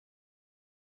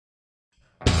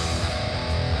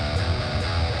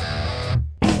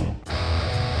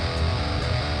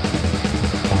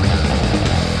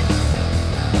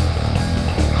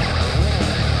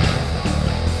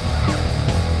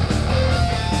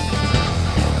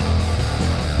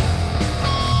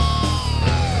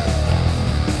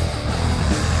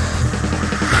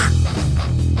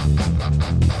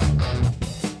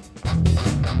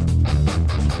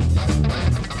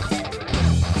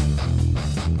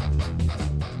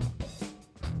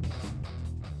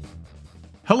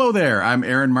Hello there, I'm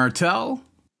Aaron Martell.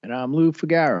 And I'm Lou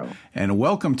Figaro. And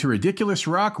welcome to Ridiculous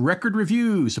Rock Record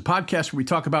Reviews, a podcast where we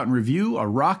talk about and review a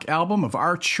rock album of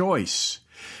our choice.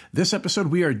 This episode,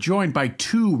 we are joined by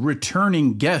two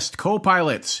returning guest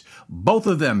co-pilots, both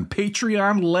of them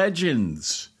Patreon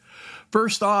legends.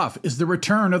 First off is the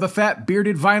return of the fat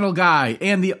bearded vinyl guy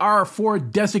and the R4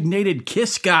 designated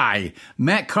Kiss guy,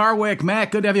 Matt Carwick.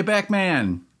 Matt, good to have you back,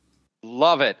 man.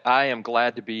 Love it. I am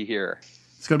glad to be here.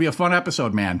 It's going to be a fun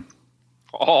episode, man.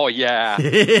 Oh, yeah.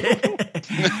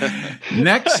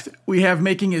 Next, we have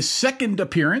making his second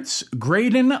appearance,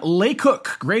 Graydon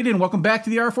Laycook. Graydon, welcome back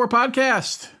to the R4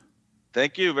 podcast.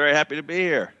 Thank you. Very happy to be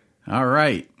here. All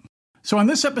right. So on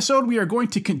this episode, we are going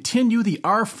to continue the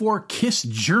R4 Kiss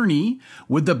journey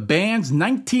with the band's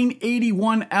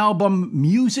 1981 album,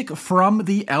 Music from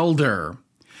the Elder.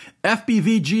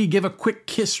 FBVG, give a quick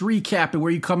Kiss recap of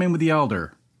where you come in with the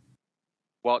Elder.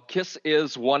 Well, Kiss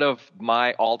is one of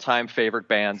my all-time favorite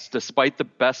bands, despite the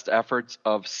best efforts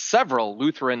of several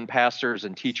Lutheran pastors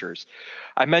and teachers.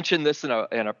 I mentioned this in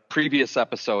a previous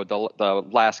episode, the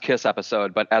last Kiss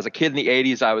episode, but as a kid in the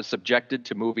 80s, I was subjected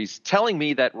to movies telling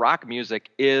me that rock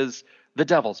music is the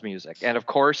devil's music. And of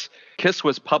course, Kiss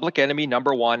was Public Enemy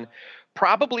 #1,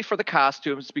 probably for the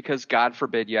costumes, because God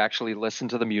forbid you actually listen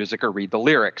to the music or read the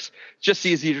lyrics. It's just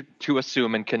easy to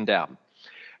assume and condemn.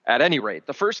 At any rate,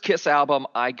 the first Kiss album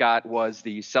I got was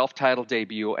the self-titled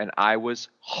debut, and I was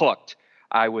hooked.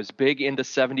 I was big into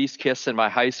 70s Kiss in my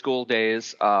high school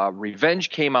days. Revenge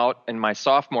came out in my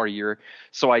sophomore year,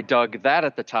 so I dug that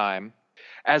at the time.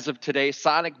 As of today,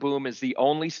 Sonic Boom is the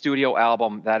only studio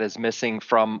album that is missing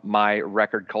from my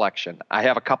record collection. I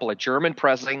have a couple of German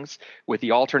pressings with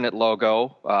the alternate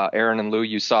logo. Aaron and Lou,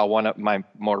 you saw one of my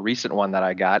more recent one that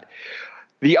I got.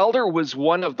 The Elder was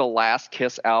one of the last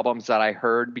Kiss albums that I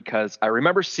heard because I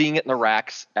remember seeing it in the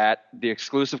racks at the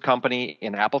Exclusive Company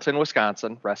in Appleton,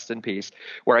 Wisconsin, rest in peace,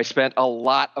 where I spent a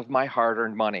lot of my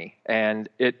hard-earned money. And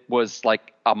it was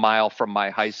like a mile from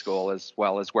my high school as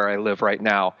well as where I live right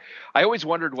now. I always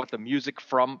wondered what the music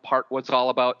from part was all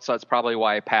about, so that's probably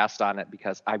why I passed on it,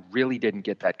 because I really didn't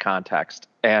get that context,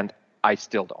 and I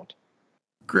still don't.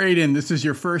 Graydon, this is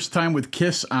your first time with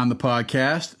Kiss on the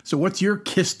podcast. So what's your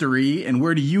Kiss-tory, and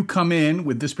where do you come in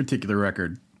with this particular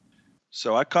record?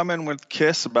 So I come in with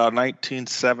Kiss about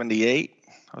 1978.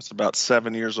 I was about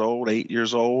 8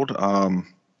 years old. I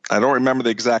don't remember the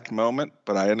exact moment,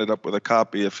 but I ended up with a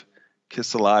copy of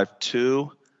Kiss Alive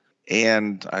 2,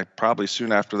 and I probably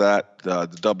soon after that, the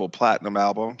double platinum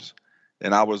albums,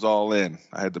 and I was all in.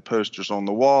 I had the posters on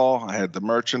the wall. I had the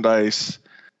merchandise.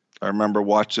 I remember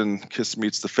watching Kiss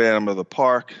Meets the Phantom of the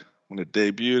Park when it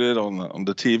debuted on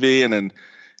the TV, and then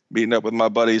meeting up with my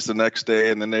buddies the next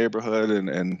day in the neighborhood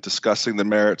and discussing the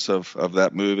merits of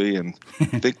that movie. And I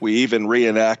think we even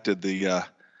reenacted the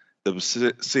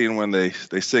scene when they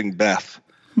sing Beth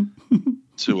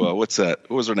to what's that?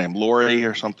 What was her name? Lori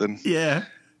or something? Yeah.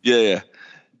 Yeah.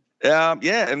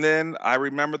 And then I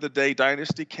remember the day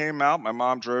Dynasty came out. My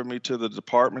mom drove me to the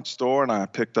department store, and I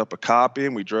picked up a copy,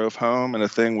 and we drove home, and the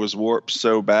thing was warped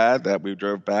so bad that we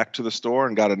drove back to the store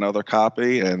and got another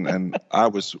copy, and I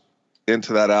was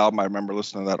into that album. I remember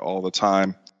listening to that all the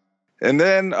time. And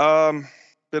then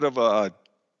bit of a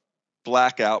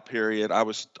blackout period. I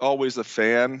was always a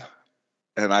fan,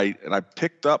 and I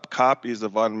picked up copies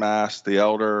of Unmasked, The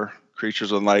Elder,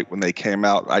 Creatures of the Night when they came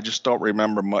out. I just don't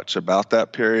remember much about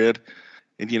that period.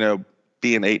 And,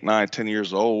 being 8, 9, 10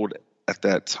 years old at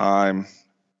that time,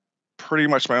 pretty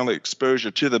much my only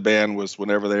exposure to the band was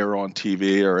whenever they were on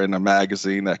TV or in a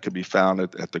magazine that could be found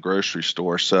at the grocery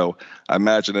store. So I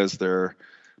imagine as their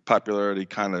popularity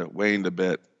kind of waned a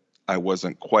bit, I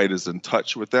wasn't quite as in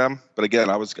touch with them. But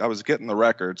again, I was getting the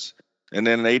records. And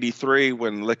then in 83,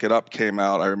 when Lick It Up came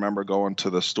out, I remember going to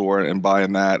the store and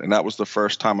buying that. And that was the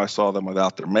first time I saw them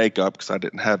without their makeup, because I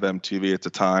didn't have MTV at the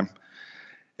time.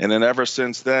 And then ever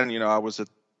since then, I was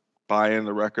buying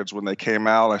the records when they came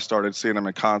out. I started seeing them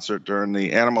in concert during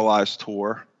the Animalized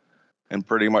tour, and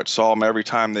pretty much saw them every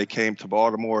time they came to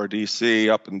Baltimore or DC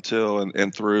up until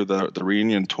and through the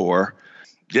reunion tour.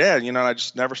 Yeah, I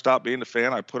just never stopped being a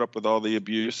fan. I put up with all the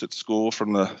abuse at school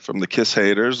from the Kiss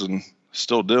haters, and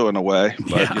still do in a way,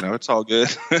 but it's all good.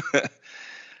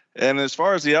 And as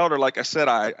far as the Elder, like I said,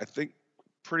 I think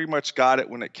pretty much got it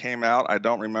when it came out. I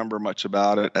don't remember much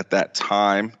about it at that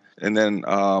time. And then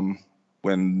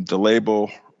when the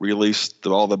label released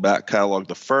all the back catalog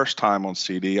the first time on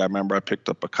CD, I remember I picked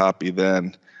up a copy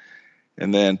then.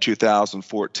 And then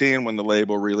 2014, when the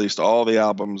label released all the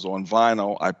albums on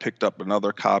vinyl, I picked up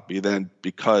another copy then,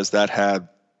 because that had,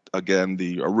 again,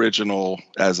 the original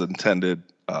as intended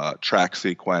track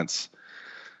sequence.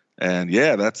 And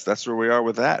yeah, that's where we are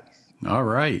with that. All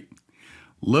right.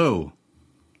 Lou.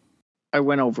 I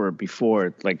went over it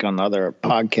before, like on other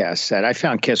podcasts, said I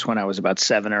found Kiss when I was about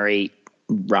 7 or 8,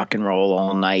 rock and roll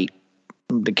all night.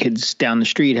 The kids down the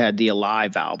street had the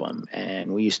Alive album,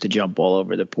 and we used to jump all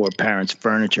over the poor parents'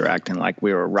 furniture acting like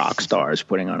we were rock stars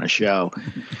putting on a show.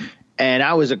 And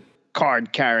I was a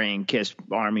card-carrying Kiss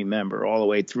Army member all the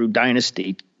way through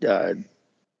Dynasty.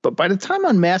 But by the time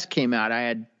Unmasked came out, I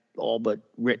had all but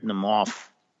written them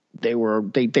off. They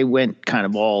went kind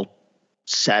of all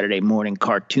Saturday morning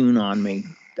cartoon on me.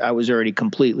 I was already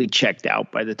completely checked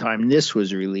out by the time this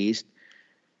was released.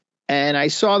 And I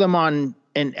saw them on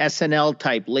an SNL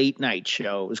type late night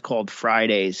show. It was called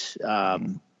Fridays,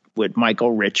 with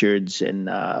Michael Richards and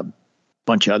a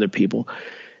bunch of other people.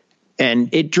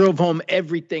 And it drove home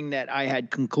everything that I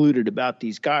had concluded about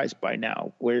these guys by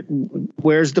now.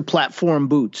 Where's the platform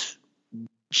boots?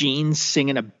 Gene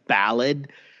singing a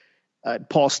ballad.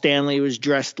 Paul Stanley was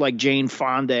dressed like Jane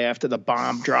Fonda after the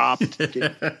bomb dropped.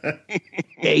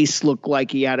 Ace looked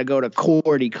like he had to go to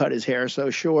court. He cut his hair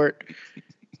so short.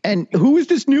 And who is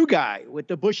this new guy with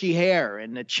the bushy hair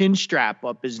and the chin strap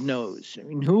up his nose? I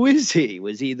mean, who is he?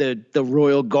 Was he the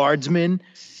royal guardsman?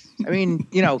 I mean,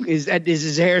 is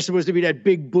his hair supposed to be that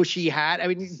big bushy hat? I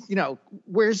mean,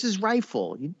 where's his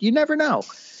rifle? You never know.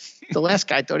 The last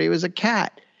guy thought he was a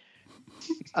cat.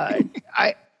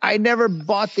 I never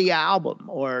bought the album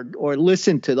or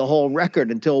listened to the whole record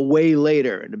until way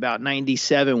later, in about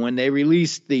 97, when they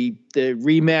released the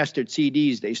remastered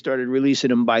CDs. They started releasing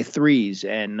them by threes,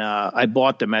 and I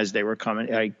bought them as they were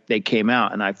coming. They came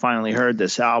out, and I finally heard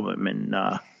this album,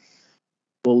 and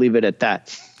we'll leave it at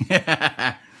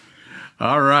that.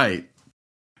 All right.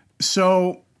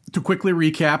 So, to quickly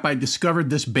recap, I discovered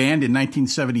this band in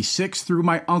 1976 through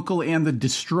my uncle and the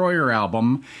Destroyer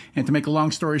album. And to make a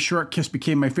long story short, Kiss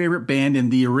became my favorite band,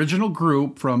 and the original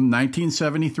group from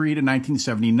 1973 to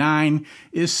 1979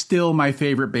 is still my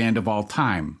favorite band of all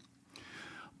time.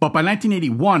 But by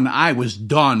 1981, I was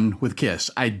done with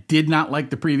Kiss. I did not like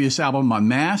the previous album,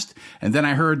 Unmasked, and then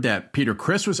I heard that Peter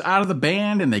Criss was out of the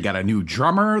band and they got a new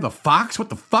drummer, the Fox, what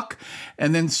the fuck?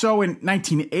 And then so in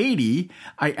 1980,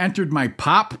 I entered my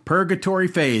pop purgatory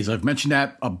phase. I've mentioned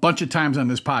that a bunch of times on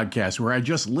this podcast, where I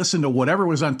just listened to whatever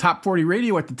was on Top 40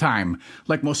 radio at the time,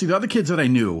 like most of the other kids that I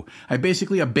knew. I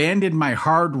basically abandoned my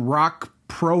hard rock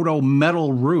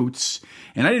proto-metal roots,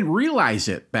 and I didn't realize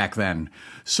it back then.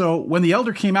 So when The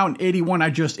Elder came out in 81, I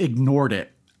just ignored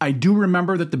it. I do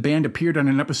remember that the band appeared on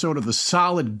an episode of the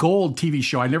Solid Gold TV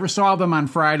show. I never saw them on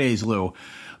Fridays, Lou.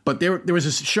 But there was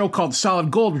a show called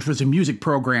Solid Gold, which was a music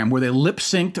program where they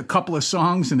lip-synced a couple of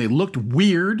songs and they looked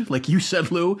weird, like you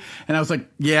said, Lou. And I was like,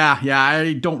 yeah,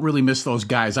 I don't really miss those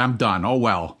guys. I'm done. Oh,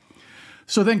 well.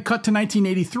 So then cut to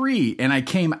 1983, and I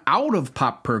came out of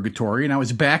pop purgatory, and I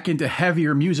was back into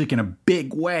heavier music in a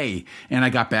big way, and I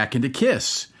got back into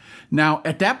Kiss. Now,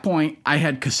 at that point, I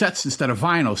had cassettes instead of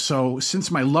vinyl, so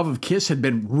since my love of Kiss had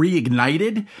been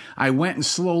reignited, I went and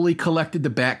slowly collected the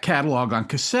back catalog on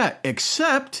cassette,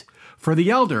 except for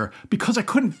The Elder, because I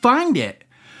couldn't find it.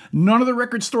 None of the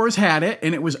record stores had it,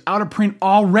 and it was out of print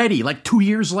already, like 2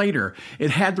 years later. It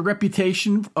had the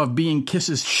reputation of being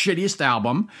Kiss's shittiest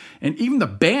album, and even the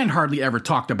band hardly ever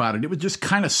talked about it. It was just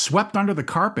kind of swept under the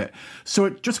carpet. So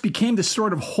it just became this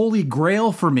sort of holy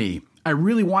grail for me. I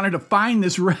really wanted to find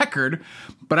this record,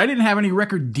 but I didn't have any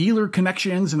record dealer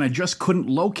connections, and I just couldn't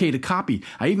locate a copy.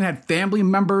 I even had family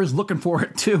members looking for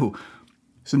it, too.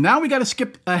 So now we got to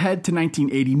skip ahead to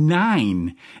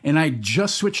 1989, and I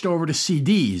just switched over to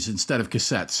CDs instead of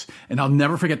cassettes. And I'll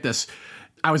never forget this.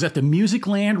 I was at the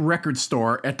Musicland record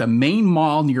store at the Main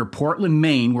Mall near Portland,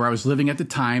 Maine, where I was living at the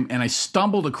time, and I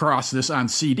stumbled across this on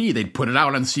CD. They'd put it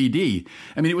out on CD.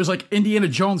 I mean, it was like Indiana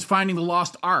Jones finding the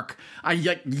lost ark. I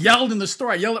yelled in the store.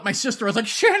 I yelled at my sister. I was like,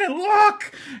 Shannon,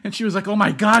 look! And she was like, oh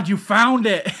my God, you found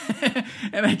it.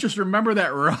 And I just remember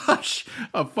that rush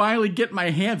of finally getting my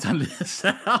hands on this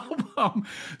album.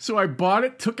 So I bought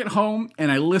it, took it home,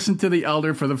 and I listened to The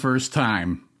Elder for the first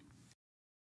time.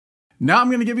 Now I'm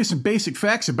going to give you some basic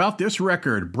facts about this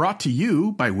record, brought to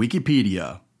you by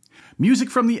Wikipedia. Music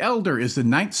from The Elder is the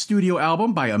 9th studio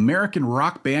album by American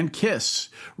rock band Kiss,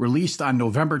 released on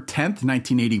November 10th,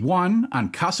 1981 on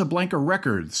Casablanca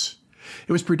Records.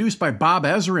 It was produced by Bob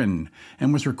Ezrin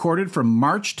and was recorded from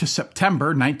March to September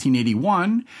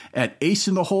 1981 at Ace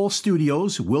in the Hole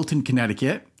Studios, Wilton,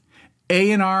 Connecticut,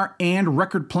 A&R and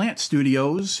Record Plant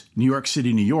Studios, New York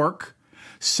City, New York,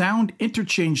 Sound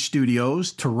Interchange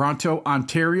Studios, Toronto,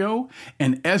 Ontario,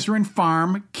 and Ezrin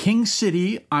Farm, King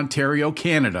City, Ontario,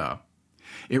 Canada.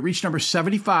 It reached number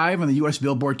 75 on the U.S.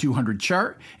 Billboard 200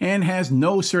 chart and has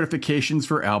no certifications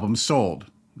for albums sold.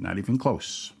 Not even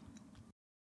close.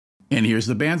 And here's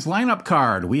the band's lineup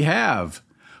card. We have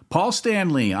Paul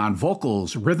Stanley on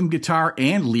vocals, rhythm guitar,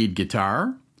 and lead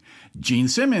guitar. Gene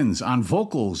Simmons on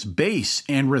vocals, bass,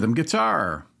 and rhythm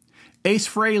guitar. Ace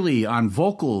Frehley on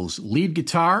vocals, lead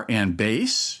guitar, and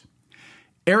bass.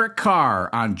 Eric Carr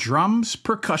on drums,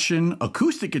 percussion,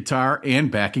 acoustic guitar, and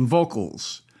backing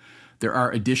vocals. There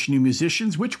are additional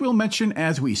musicians, which we'll mention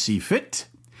as we see fit.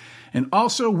 And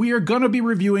also, we are going to be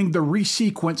reviewing the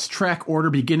resequenced track order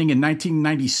beginning in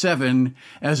 1997,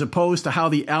 as opposed to how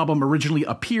the album originally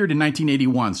appeared in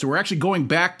 1981. So we're actually going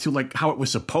back to like how it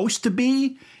was supposed to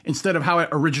be instead of how it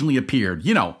originally appeared,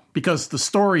 because the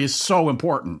story is so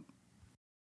important.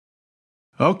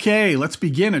 Okay, let's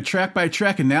begin a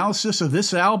track-by-track analysis of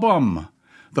this album.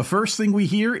 The first thing we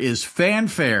hear is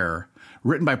Fanfare,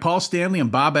 written by Paul Stanley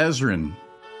and Bob Ezrin.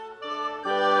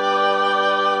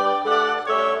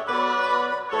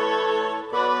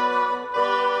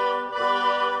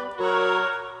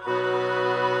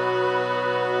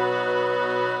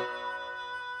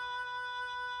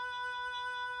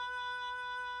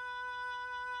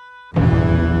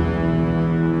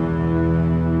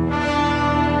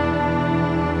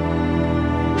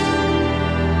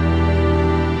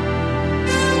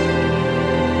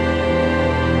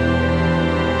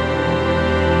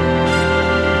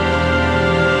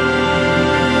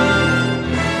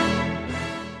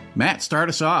 Matt, start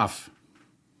us off.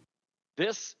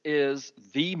 This is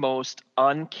the most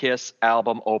un-Kiss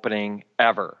album opening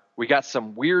ever. We got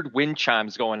some weird wind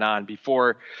chimes going on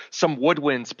before some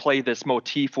woodwinds play this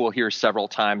motif we'll hear several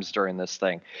times during this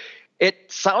thing.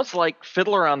 It sounds like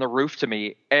Fiddler on the Roof to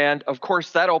me, and of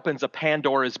course that opens a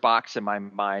Pandora's box in my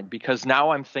mind because now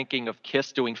I'm thinking of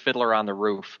Kiss doing Fiddler on the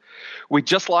Roof. We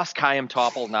just lost Chaim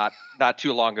Topol not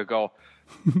too long ago.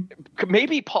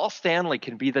 Maybe Paul Stanley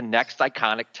can be the next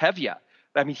iconic Tevye.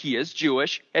 I mean, he is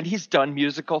Jewish, and he's done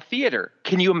musical theater.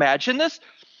 Can you imagine this?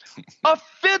 A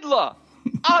fiddler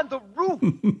on the roof.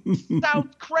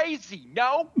 Sounds crazy,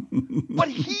 no? But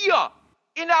here,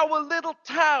 in our little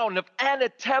town of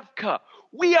Anatevka,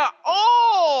 we are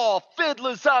all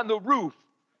fiddlers on the roof,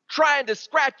 trying to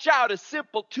scratch out a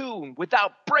simple tune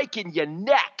without breaking your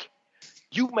neck.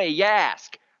 You may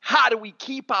ask, how do we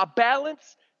keep our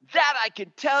balance? That I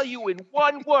can tell you in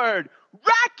one word.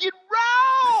 Rock and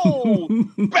roll!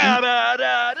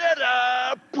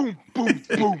 Ba-da-da-da-da, boom, boom,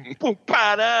 boom, boom,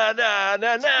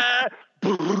 ba-da-da-da-da,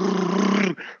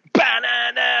 brrrr,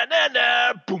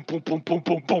 ba-da-da-da-da, boom, boom, boom, boom,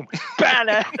 boom, boom,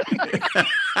 ba-da.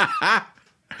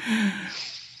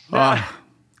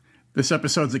 This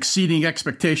episode's exceeding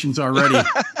expectations already.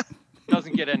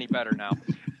 Doesn't get any better now.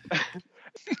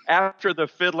 After the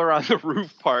Fiddler on the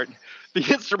Roof part,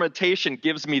 the instrumentation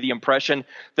gives me the impression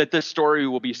that this story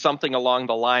will be something along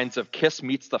the lines of Kiss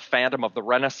meets the Phantom of the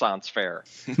Renaissance Fair.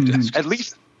 At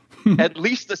least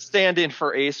the stand-in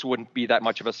for Ace wouldn't be that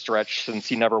much of a stretch since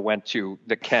he never went to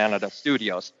the Canada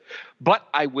studios. But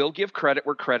I will give credit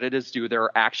where credit is due. There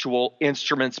are actual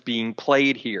instruments being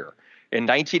played here. In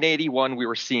 1981, we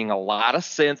were seeing a lot of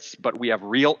synths, but we have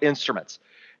real instruments.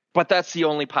 But that's the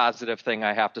only positive thing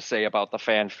I have to say about the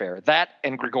Fanfare. That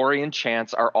and Gregorian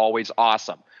chants are always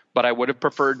awesome, but I would have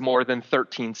preferred more than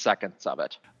 13 seconds of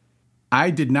it. I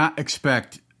did not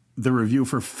expect the review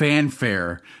for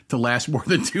Fanfare to last more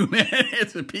than 2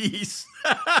 minutes apiece.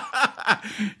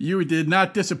 You did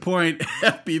not disappoint,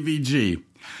 FBVG.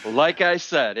 Like I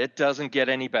said, it doesn't get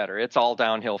any better. It's all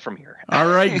downhill from here. All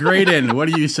right, Graydon, what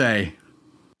do you say?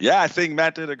 Yeah, I think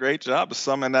Matt did a great job of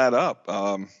summing that up.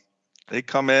 They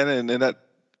come in and that,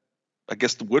 I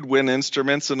guess, the woodwind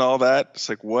instruments and all that. It's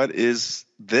like, what is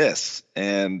this?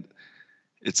 And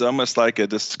it's almost like a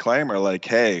disclaimer, like,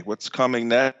 hey, what's coming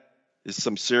next is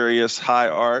some serious high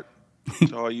art.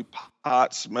 So all you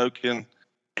pot smoking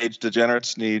age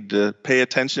degenerates need to pay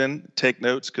attention, take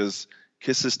notes, because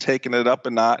Kiss is taking it up a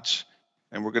notch.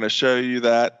 And we're going to show you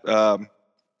that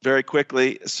very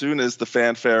quickly as soon as the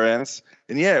Fanfare ends.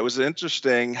 And yeah, it was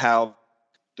interesting how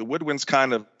the woodwinds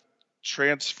kind of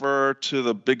transfer to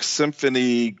the big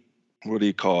symphony, what do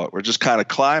you call it? We're just kind of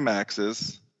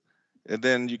climaxes. And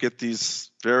then you get these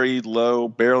very low,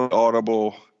 barely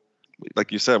audible,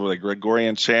 like you said, like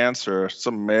Gregorian chants or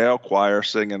some male choir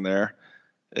singing there.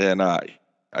 And I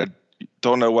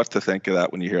don't know what to think of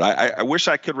that when you hear it. I wish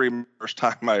I could remember the first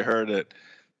time I heard it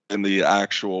in the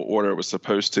actual order it was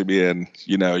supposed to be in.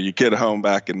 You know, you get home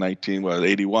back in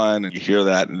 1981 and you hear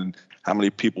that, and how many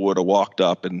people would have walked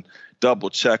up and double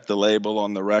check the label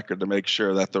on the record to make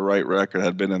sure that the right record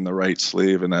had been in the right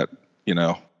sleeve and that, you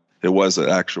know, it was an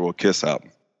actual Kiss album.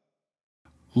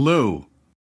 Lou.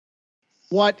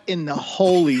 What in the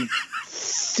holy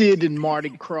Sid and Marty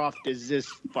Krofft is this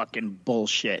fucking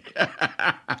bullshit?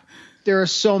 There are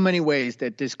so many ways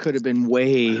that this could have been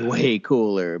way, way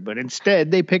cooler, but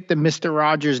instead they picked the Mr.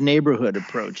 Rogers Neighborhood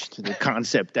approach to the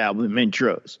concept album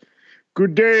intros.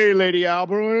 Good day, Lady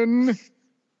Alberin.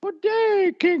 Good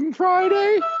day, King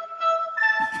Friday.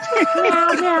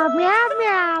 Meow, meow, meow,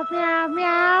 meow, meow,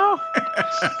 meow.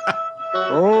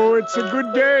 Oh, it's a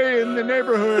good day in the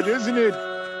neighborhood, isn't it,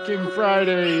 King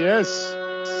Friday? Yes.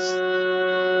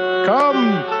 Come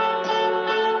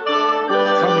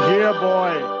here,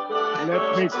 boy.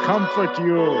 Let me comfort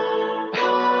you.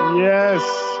 Yes.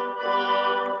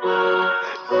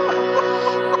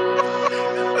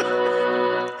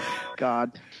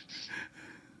 God.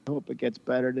 I hope it gets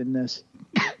better than this.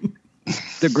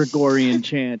 The Gregorian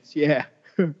chants, yeah.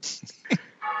 I'm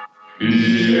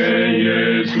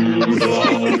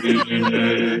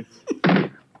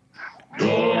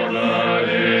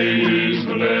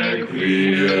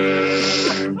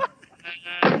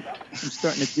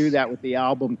starting to do that with the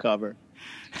album cover.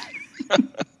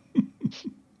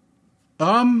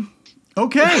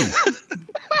 Okay.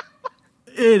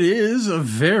 It is a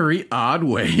very odd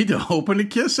way to open a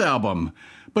Kiss album.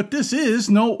 But this is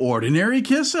no ordinary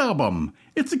Kiss album.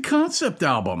 It's a concept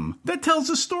album that tells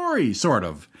a story, sort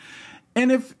of.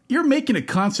 And if you're making a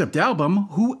concept album,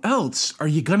 who else are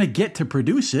you going to get to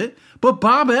produce it but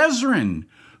Bob Ezrin,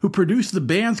 who produced the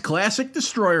band's classic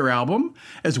Destroyer album,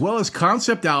 as well as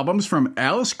concept albums from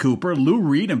Alice Cooper, Lou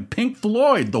Reed, and Pink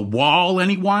Floyd. The Wall,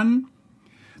 anyone?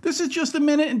 This is just a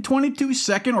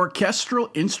 1:22 orchestral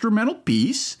instrumental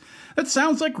piece that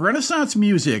sounds like Renaissance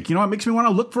music. You know, it makes me want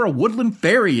to look for a woodland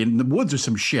fairy in the woods or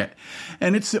some shit.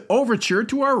 And it's the overture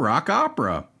to our rock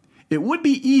opera. It would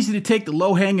be easy to take the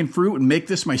low-hanging fruit and make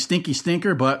this my stinky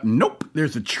stinker, but nope,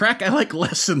 there's a track I like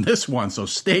less than this one, so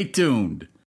stay tuned.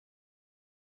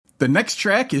 The next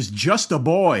track is Just a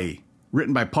Boy,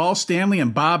 written by Paul Stanley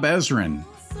and Bob Ezrin.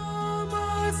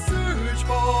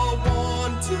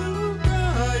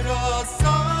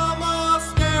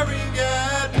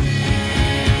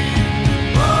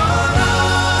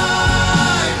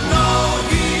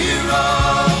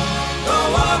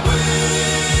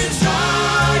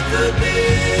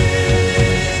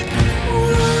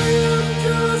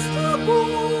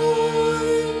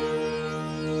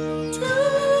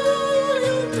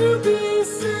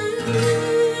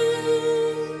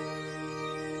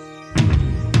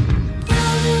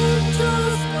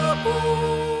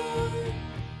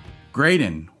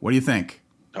 Graydon, what do you think?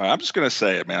 I'm just going to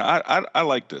say it, man. I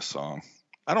like this song.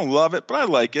 I don't love it, but I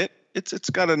like it.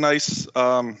 It's got a nice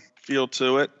feel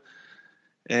to it.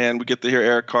 And we get to hear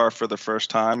Eric Carr for the first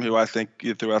time, who I think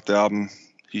throughout the album,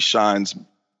 he shines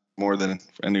more than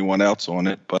anyone else on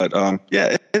it. But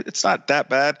yeah, it's not that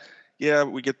bad. Yeah,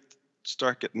 we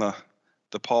start getting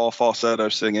the Paul falsetto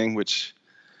singing, which,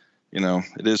 you know,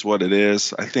 it is what it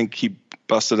is. I think he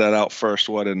busted that out first,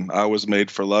 in I Was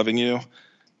Made for Loving You.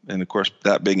 And of course,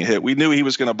 that being a hit, we knew he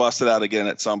was going to bust it out again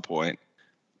at some point.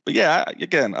 But yeah,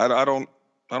 again, I don't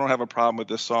have a problem with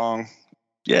this song.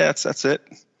 Yeah, that's it.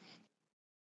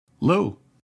 Lou.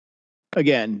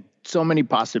 Again, so many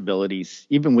possibilities,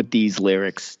 even with these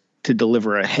lyrics, to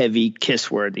deliver a heavy,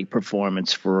 Kiss-worthy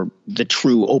performance for the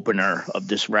true opener of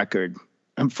this record.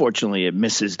 Unfortunately, it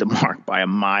misses the mark by a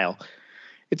mile.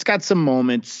 It's got some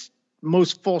moments,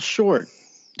 most fall short.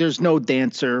 There's no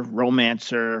Dancer,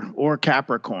 Romancer, or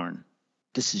Capricorn.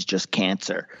 This is just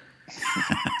Cancer.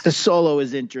 The solo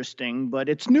is interesting, but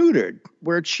it's neutered,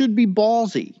 where it should be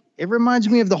ballsy. It reminds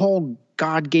me of the whole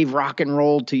God gave rock and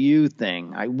roll to you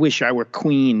thing. I wish I were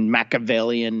Queen,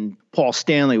 Machiavellian, Paul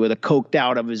Stanley with a coked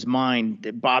out of his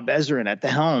mind, Bob Ezrin at the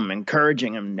helm,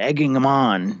 encouraging him, egging him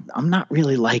on. I'm not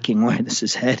really liking where this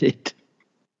is headed.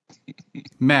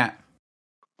 Matt.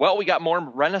 Well, we got more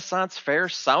Renaissance Fair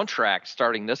soundtrack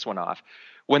starting this one off.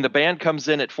 When the band comes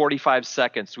in at 45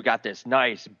 seconds, we got this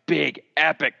nice, big,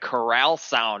 epic chorale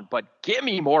sound, but give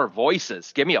me more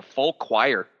voices. Give me a full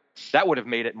choir. That would have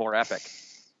made it more epic.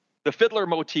 The fiddler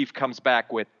motif comes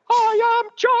back with, I am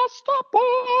just a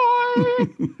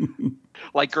boy.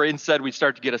 Like Graydon said, we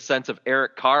start to get a sense of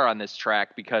Eric Carr on this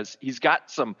track because he's got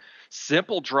some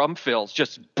simple drum fills,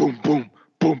 just boom, boom,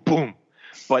 boom, boom.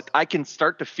 But I can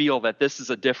start to feel that this is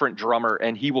a different drummer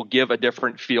and he will give a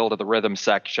different feel to the rhythm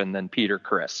section than Peter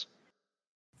Criss.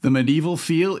 The medieval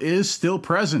feel is still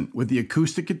present with the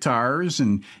acoustic guitars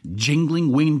and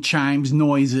jingling wind chimes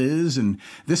noises, and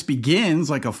this begins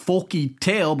like a folky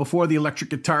tale before the electric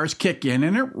guitars kick in,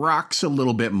 and it rocks a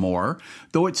little bit more,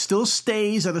 though it still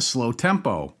stays at a slow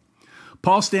tempo.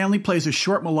 Paul Stanley plays a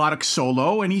short melodic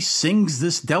solo, and he sings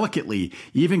this delicately,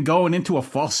 even going into a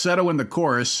falsetto in the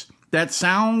chorus. That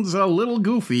sounds a little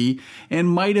goofy and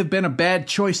might have been a bad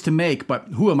choice to make, but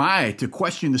who am I to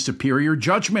question the superior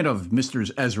judgment of Mr.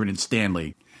 Ezrin and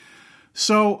Stanley?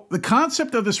 So, the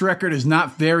concept of this record is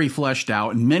not very fleshed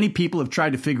out, and many people have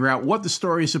tried to figure out what the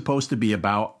story is supposed to be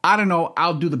about. I don't know,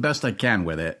 I'll do the best I can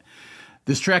with it.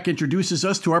 This track introduces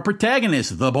us to our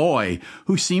protagonist, the boy,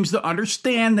 who seems to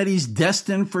understand that he's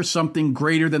destined for something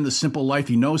greater than the simple life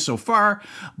he knows so far,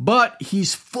 but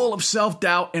he's full of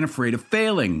self-doubt and afraid of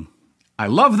failing. I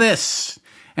love this!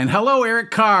 And hello, Eric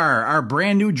Carr, our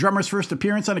brand new drummer's first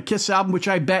appearance on a Kiss album, which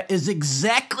I bet is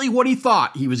exactly what he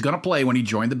thought he was going to play when he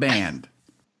joined the band.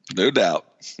 No doubt.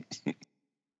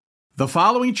 The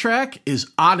following track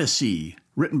is Odyssey,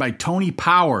 written by Tony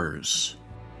Powers.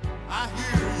 I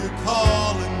hear you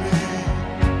calling me.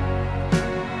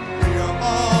 We are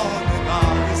on an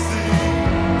odyssey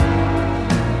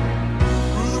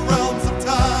through the realms of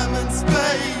time and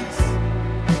space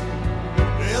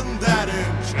in that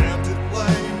enchanted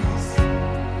place.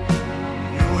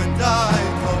 You and I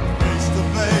come face to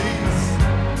face.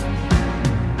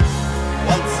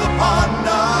 Once upon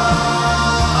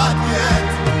not yet.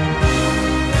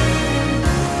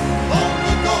 Long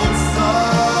ago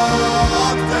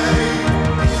someday.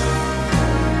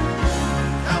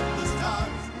 Countless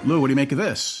times. Lou, what do you make of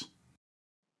this?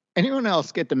 Anyone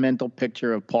else get the mental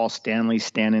picture of Paul Stanley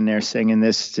standing there singing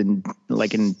this in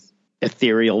like an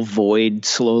ethereal void,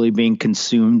 slowly being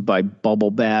consumed by bubble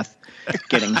bath,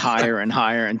 getting higher and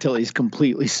higher until he's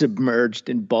completely submerged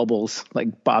in bubbles,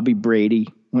 like Bobby Brady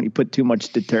when he put too much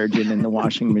detergent in the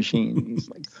washing machine. He's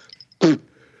like,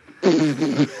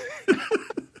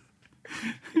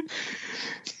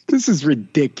 this is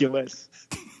ridiculous.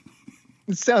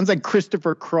 It sounds like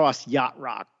Christopher Cross Yacht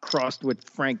Rock crossed with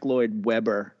Frank Lloyd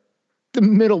Webber. The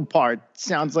middle part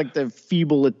sounds like the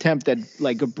feeble attempt at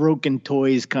like a Broken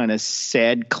Toys kind of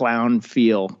sad clown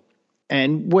feel.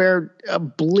 And where a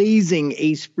blazing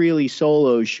Ace Frehley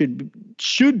solo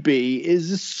should be is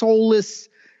a soulless,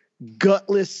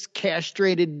 gutless,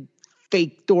 castrated,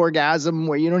 faked orgasm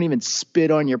where you don't even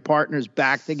spit on your partner's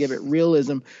back to give it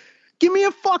realism. Give me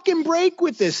a fucking break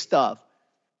with this stuff.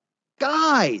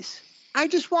 Guys, I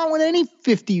just want what any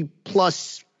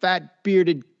 50-plus fat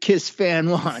bearded Kiss fan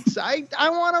wants. I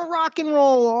want to rock and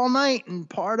roll all night and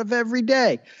part of every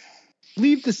day.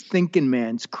 Leave this thinking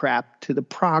man's crap to the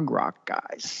prog rock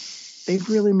guys. They've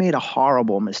really made a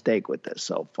horrible mistake with this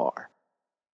so far.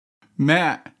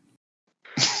 Matt.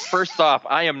 First off,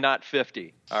 I am not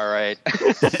 50. All right.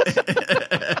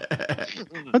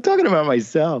 I'm talking about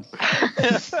myself.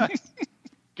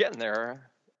 Getting there.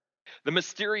 The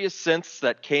mysterious synths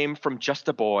that came from Just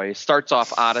a Boy starts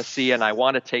off Odyssey, and I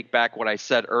want to take back what I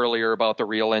said earlier about the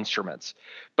real instruments.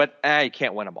 But you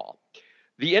can't win them all.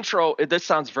 The intro, this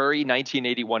sounds very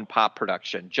 1981 pop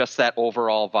production, just that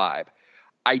overall vibe.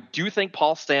 I do think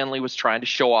Paul Stanley was trying to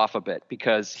show off a bit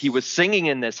because he was singing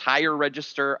in this higher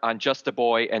register on Just a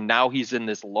Boy, and now he's in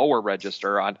this lower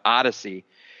register on Odyssey.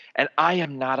 And I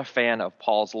am not a fan of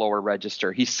Paul's lower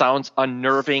register. He sounds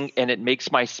unnerving, and it makes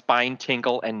my spine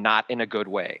tingle, and not in a good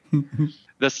way.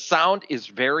 The sound is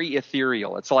very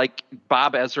ethereal. It's like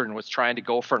Bob Ezrin was trying to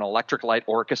go for an Electric Light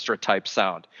Orchestra type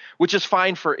sound, which is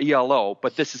fine for ELO,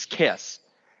 but this is Kiss.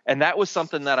 And that was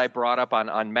something that I brought up on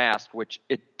Unmasked, which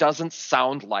it doesn't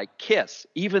sound like Kiss.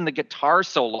 Even the guitar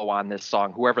solo on this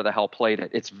song, whoever the hell played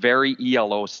it, it's very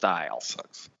ELO style.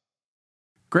 Sucks.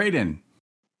 Graydon.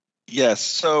 Yes.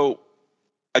 So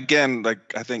again,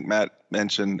 like I think Matt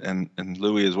mentioned and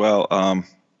Louis as well,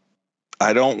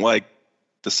 I don't like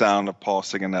the sound of Paul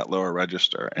singing that lower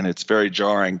register. And it's very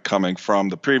jarring coming from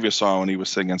the previous song when he was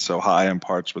singing so high in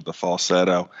parts with the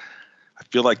falsetto. I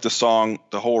feel like the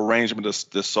whole arrangement of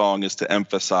this song is to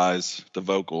emphasize the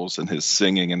vocals and his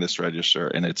singing in this register,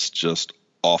 and it's just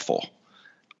awful.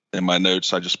 In my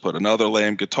notes, I just put another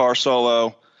lame guitar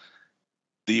solo.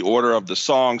 The order of the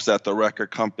songs that the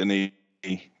record company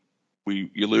you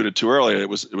alluded to earlier, it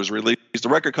was released. The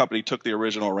record company took the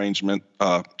original arrangement,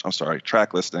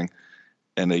 track listing,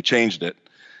 and they changed it.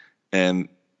 And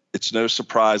it's no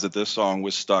surprise that this song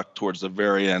was stuck towards the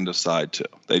very end of side 2.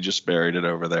 They just buried it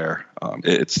over there.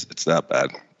 It's that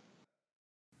bad.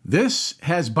 This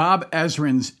has Bob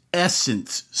Ezrin's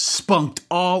essence spunked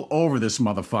all over this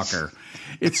motherfucker.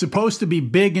 It's supposed to be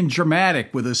big and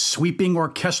dramatic with a sweeping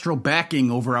orchestral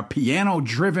backing over a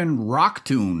piano-driven rock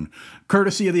tune,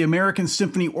 courtesy of the American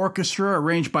Symphony Orchestra,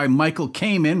 arranged by Michael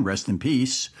Kamen, rest in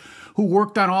peace, who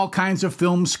worked on all kinds of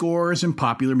film scores and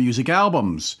popular music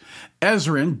albums.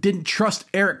 Ezrin didn't trust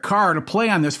Eric Carr to play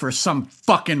on this for some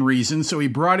fucking reason, so he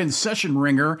brought in session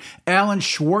ringer Alan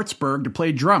Schwartzberg to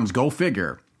play drums. Go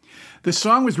figure. The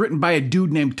song was written by a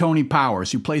dude named Tony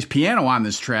Powers, who plays piano on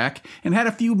this track and had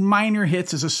a few minor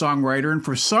hits as a songwriter, and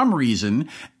for some reason,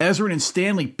 Ezrin and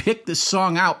Stanley picked this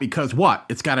song out because what?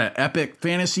 It's got an epic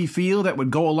fantasy feel that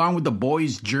would go along with the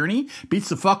boy's journey? Beats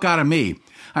the fuck out of me.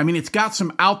 I mean, it's got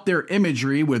some out there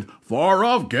imagery with far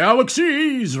off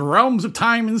galaxies, realms of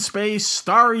time and space,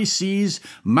 starry seas,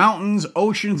 mountains,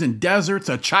 oceans, and deserts,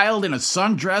 a child in a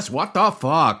sundress. What the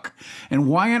fuck? And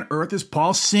why on earth is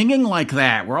Paul singing like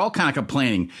that? We're all kind of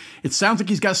complaining. It sounds like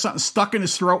he's got something stuck in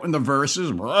his throat in the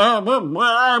verses. And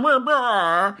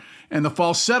the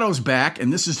falsetto's back,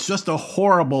 and this is just a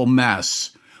horrible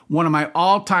mess. One of my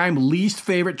all-time least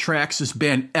favorite tracks this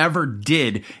band ever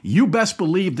did. You best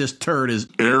believe this turd is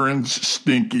Aaron's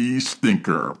Stinky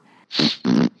Stinker.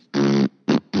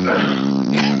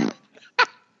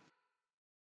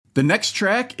 The next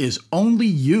track is Only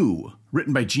You,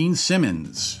 written by Gene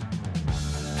Simmons.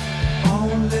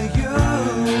 Only you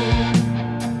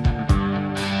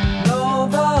know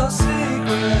the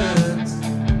secrets,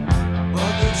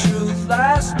 but the truth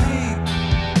lies deep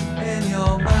in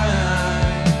your mind.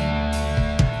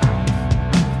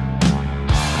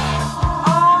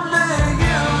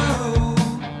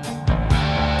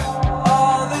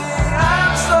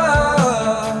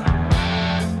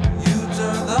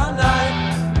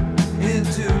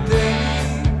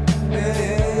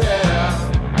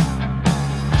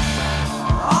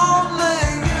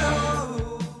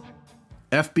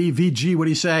 FBVG, what do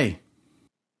you say?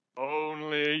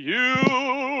 Only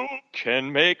you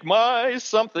can make my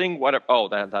something whatever. Oh,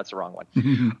 that's the wrong one.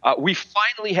 We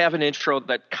finally have an intro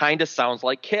that kind of sounds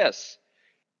like Kiss.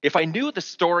 If I knew the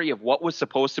story of what was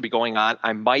supposed to be going on,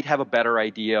 I might have a better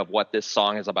idea of what this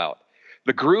song is about.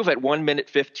 The groove at 1 minute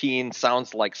 15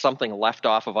 sounds like something left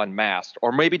off of Unmasked,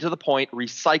 or maybe to the point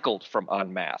recycled from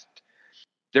Unmasked.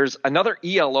 There's another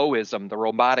ELO-ism, the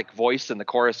robotic voice in the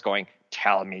chorus going,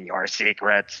 "Tell me your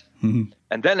secrets." And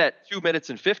then at 2 minutes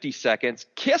and 50 seconds,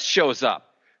 Kiss shows up.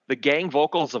 The gang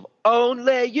vocals of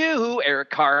Only You,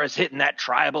 Eric Carr is hitting that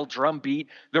tribal drum beat,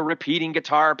 the repeating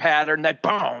guitar pattern, that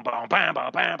boom, boom, bam, boom,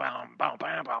 bam, boom, boom,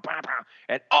 bam, boom, bam, bam.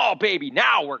 And oh, baby,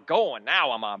 now we're going.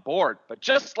 Now I'm on board. But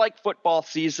just like football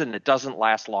season, it doesn't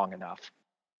last long enough.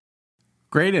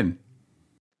 Graydon.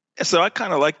 So I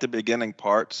kind of like the beginning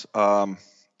parts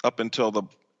up until the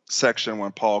section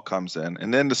when Paul comes in.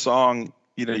 And then the song,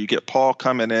 you get Paul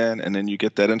coming in, and then you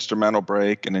get that instrumental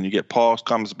break, and then you get Paul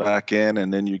comes back in,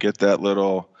 and then you get that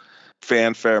little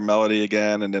fanfare melody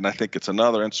again, and then I think it's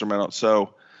another instrumental.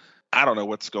 So I don't know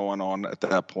what's going on at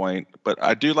that point, but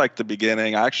I do like the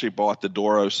beginning. I actually bought the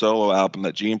Doro solo album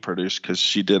that Gene produced because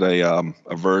she did a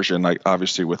version, like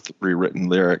obviously with rewritten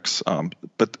lyrics.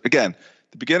 But again,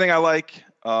 the beginning I like,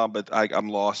 but I'm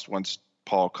lost once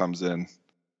Paul comes in.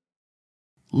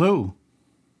 Lou.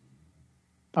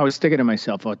 I was thinking to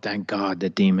myself, oh, thank God the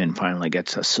Demon finally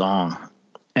gets a song.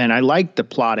 And I like the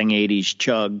plotting 80s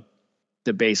chug.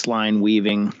 The bass line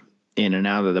weaving in and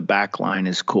out of the back line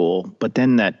is cool. But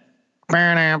then that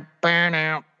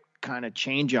kind of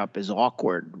change up is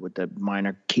awkward with the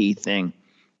minor key thing.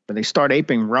 But they start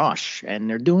aping Rush, and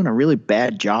they're doing a really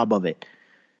bad job of it.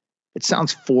 It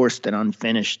sounds forced and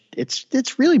unfinished.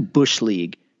 It's really Bush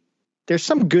League. There's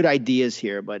some good ideas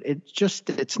here, but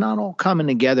it's not all coming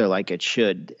together like it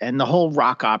should. And the whole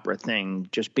rock opera thing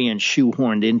just being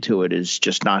shoehorned into it is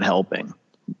just not helping.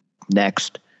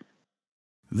 Next.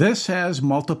 This has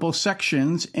multiple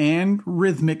sections and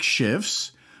rhythmic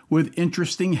shifts with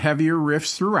interesting heavier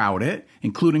riffs throughout it,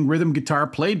 including rhythm guitar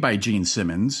played by Gene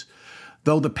Simmons,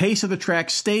 though the pace of the track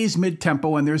stays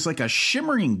mid-tempo and there's like a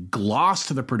shimmering gloss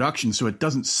to the production so it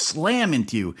doesn't slam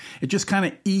into you. It just kind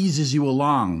of eases you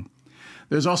along.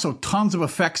 There's also tons of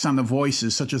effects on the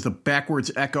voices, such as the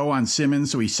backwards echo on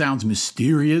Simmons so he sounds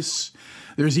mysterious.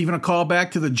 There's even a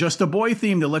callback to the Just a Boy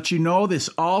theme to let you know this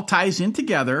all ties in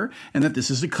together and that this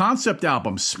is a concept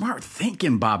album. Smart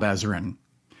thinking, Bob Ezrin.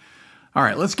 All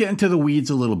right, let's get into the weeds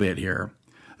a little bit here.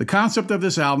 The concept of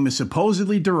this album is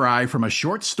supposedly derived from a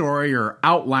short story or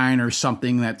outline or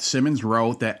something that Simmons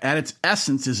wrote that at its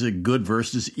essence is a good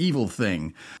versus evil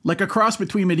thing. Like a cross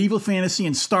between medieval fantasy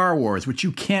and Star Wars, which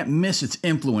you can't miss its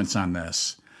influence on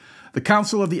this. The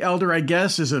Council of the Elder, I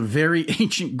guess, is a very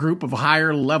ancient group of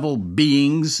higher level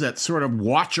beings that sort of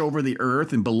watch over the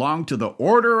earth and belong to the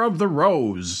Order of the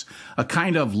Rose, a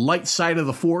kind of light side of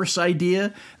the Force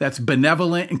idea that's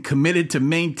benevolent and committed to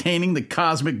maintaining the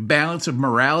cosmic balance of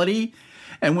morality.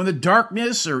 And when the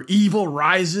darkness or evil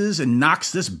rises and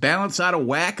knocks this balance out of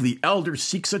whack, the elder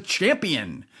seeks a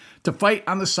champion to fight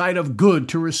on the side of good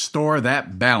to restore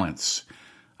that balance.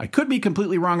 I could be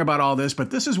completely wrong about all this,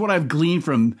 but this is what I've gleaned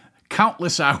from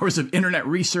countless hours of internet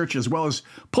research, as well as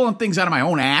pulling things out of my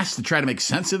own ass to try to make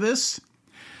sense of this.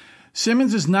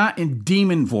 Simmons is not in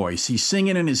demon voice. He's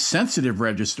singing in his sensitive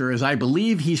register, as I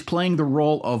believe he's playing the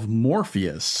role of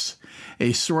Morpheus,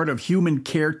 a sort of human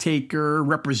caretaker,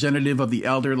 representative of the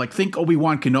elder, like think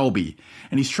Obi-Wan Kenobi.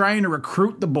 And he's trying to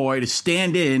recruit the boy to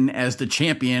stand in as the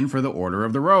champion for the Order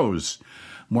of the Rose.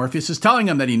 Morpheus is telling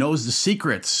him that he knows the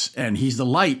secrets, and he's the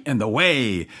light and the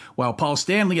way, while Paul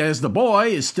Stanley, as the boy,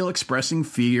 is still expressing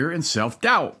fear and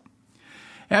self-doubt.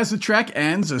 As the track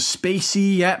ends, a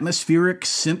spacey, atmospheric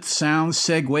synth sound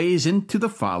segues into the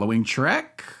following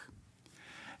track.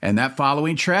 And that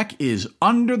following track is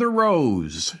Under the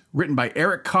Rose, written by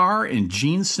Eric Carr and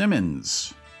Gene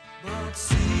Simmons. But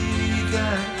seek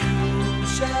and you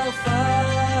shall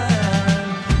find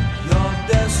your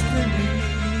destiny.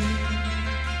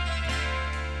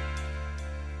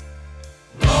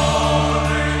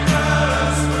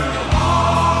 Loneliness will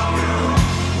haunt you.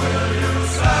 Will you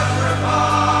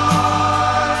sacrifice?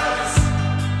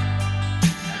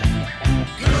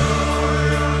 Do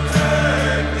you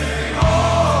take me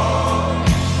home?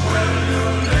 Will you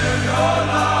live your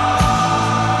life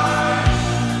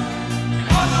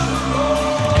under the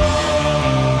rose?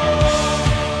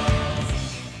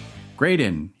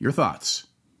 Graydon, your thoughts?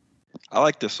 I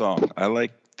like this song. I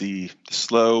like the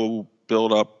slow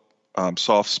build-up,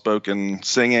 soft-spoken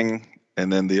singing,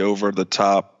 and then the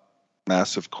over-the-top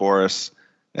massive chorus,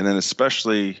 and then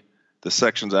especially the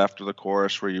sections after the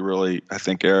chorus where I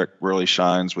think Eric really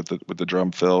shines with the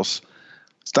drum fills.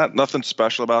 It's nothing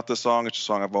special about this song. It's a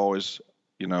song I've always,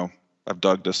 I've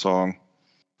dug this song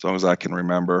as long as I can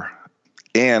remember,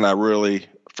 and I really,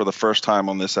 for the first time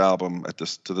on this album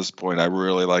to this point, I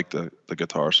really like the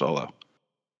guitar solo.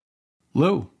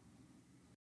 Lou?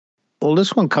 Well,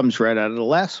 this one comes right out of the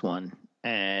last one.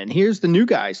 And here's the new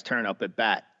guy's turn up at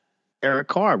bat. Eric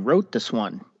Carr wrote this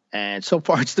one. And so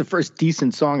far, it's the first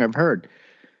decent song I've heard.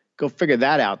 Go figure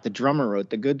that out. The drummer wrote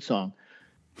the good song.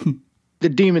 The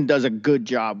Demon does a good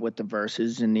job with the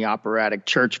verses, and the operatic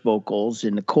church vocals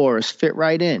in the chorus fit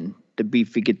right in. The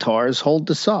beefy guitars hold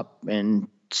this up, and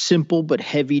simple but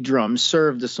heavy drums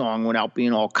serve the song without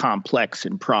being all complex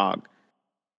and prog.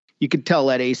 You could tell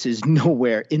that Ace is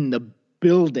nowhere in the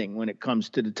building when it comes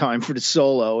to the time for the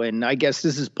solo, and I guess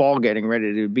this is Paul getting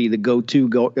ready to be the go-to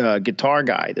guitar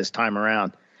guy this time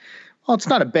around. Well, it's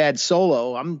not a bad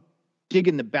solo. I'm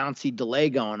digging the bouncy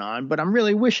delay going on, but I'm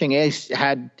really wishing Ace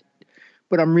had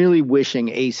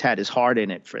his heart in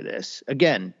it for this.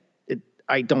 Again,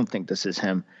 I don't think this is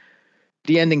him.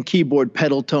 The ending keyboard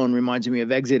pedal tone reminds me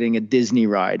of exiting a Disney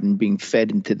ride and being fed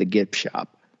into the gift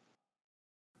shop.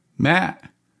 Matt?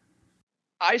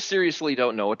 I seriously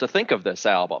don't know what to think of this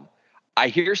album. I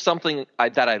hear something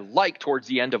that I like towards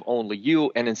the end of Only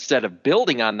You, and instead of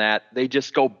building on that, they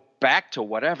just go back to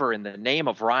whatever in the name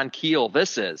of Ron Keel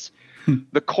this is.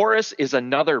 The chorus is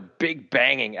another big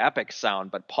banging epic sound,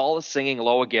 but Paul is singing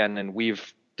low again, and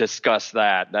we've discussed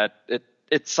that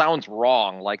it sounds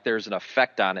wrong, like there's an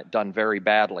effect on it done very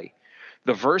badly.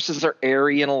 The verses are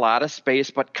airy in a lot of space,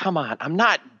 but come on, I'm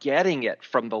not getting it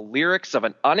from the lyrics of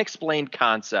an unexplained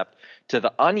concept to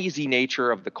the uneasy nature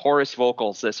of the chorus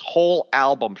vocals. This whole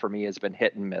album for me has been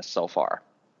hit and miss so far.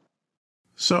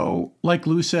 So, like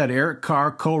Lou said, Eric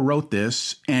Carr co-wrote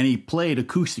this, and he played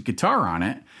acoustic guitar on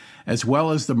it, as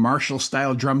well as the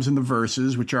Marshall-style drums in the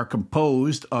verses, which are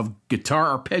composed of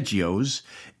guitar arpeggios,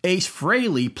 Ace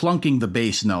Frehley plunking the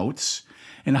bass notes,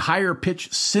 and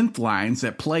higher-pitched synth lines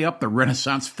that play up the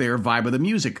Renaissance fair vibe of the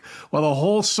music, while the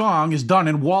whole song is done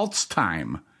in waltz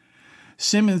time.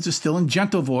 Simmons is still in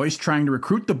gentle voice, trying to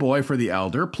recruit the boy for the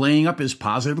elder, playing up his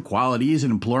positive qualities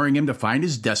and imploring him to find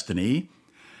his destiny.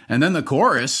 And then the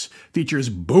chorus features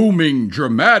booming,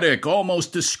 dramatic,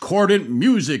 almost discordant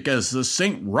music as the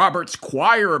St. Robert's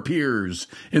Choir appears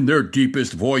in their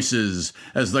deepest voices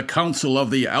as the counsel of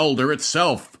the elder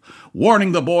itself,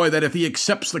 warning the boy that if he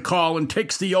accepts the call and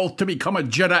takes the oath to become a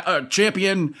Jedi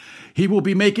champion, he will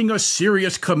be making a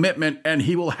serious commitment, and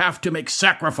he will have to make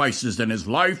sacrifices in his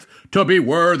life to be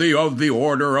worthy of the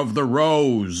Order of the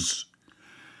Rose.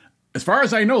 As far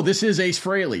as I know, this is Ace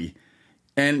Frehley,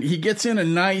 and he gets in a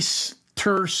nice,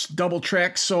 terse,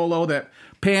 double-track solo that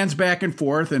pans back and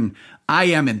forth, and I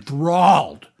am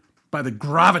enthralled by the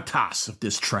gravitas of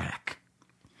this track.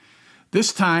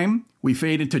 This time, we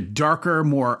fade into darker,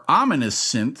 more ominous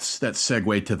synths that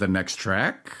segue to the next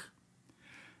track.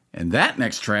 And that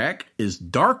next track is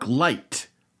Dark Light,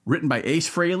 written by Ace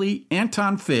Frehley,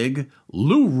 Anton Fig,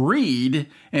 Lou Reed,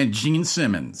 and Gene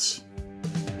Simmons.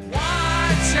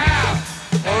 Watch out,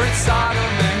 or it's Sodom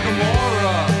and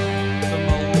Gomorrah, the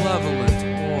malevolent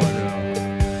order.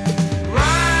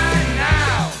 Right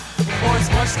now, before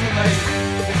it's much too late,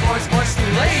 before it's much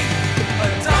too late. A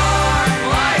dark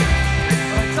light,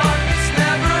 a darkness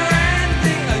never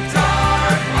ending, a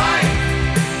dark light.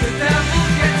 The devil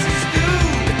gets his due.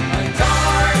 A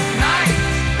dark night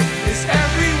is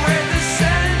everywhere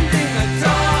descending. A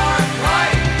dark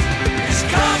light is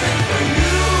coming for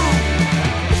you.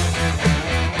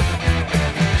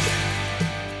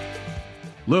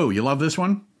 Lou, you love this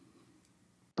one?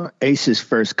 Ace's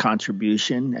first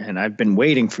contribution, and I've been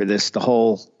waiting for this the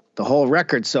whole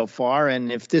record so far.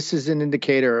 And if this is an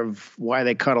indicator of why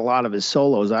they cut a lot of his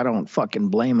solos, I don't fucking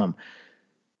blame him.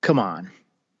 Come on,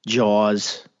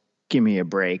 Jaws, give me a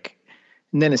break.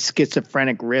 And then a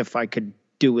schizophrenic riff I could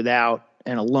do without,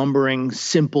 and a lumbering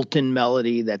simpleton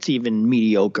melody that's even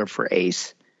mediocre for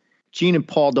Ace. Gene and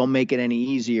Paul don't make it any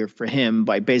easier for him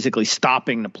by basically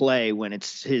stopping the play when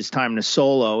it's his time to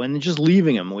solo and just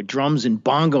leaving him with drums and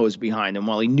bongos behind him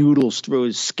while he noodles through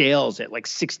his scales at like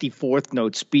 64th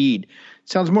note speed.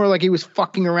 Sounds more like he was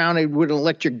fucking around with an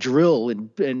electric drill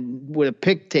and with a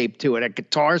pick tape to it at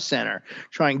Guitar Center,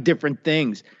 trying different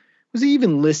things. Was he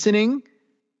even listening?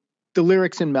 The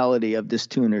lyrics and melody of this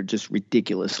tune are just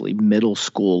ridiculously middle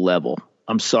school level.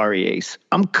 I'm sorry, Ace.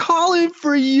 I'm calling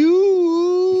for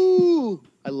you.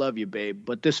 I love you, babe,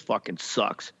 but this fucking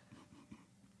sucks.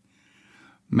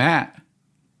 Matt.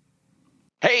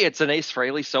 Hey, it's an Ace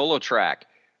Frehley solo track.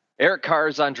 Eric Carr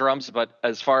is on drums, but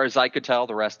as far as I could tell,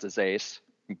 the rest is Ace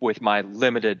with my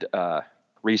limited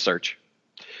research.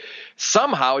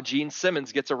 Somehow, Gene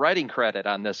Simmons gets a writing credit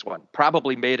on this one.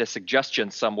 Probably made a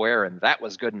suggestion somewhere, and that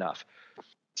was good enough.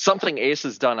 Something Ace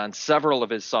has done on several of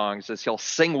his songs is he'll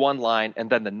sing one line, and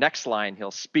then the next line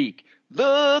he'll speak,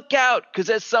 "Look out, because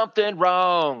there's something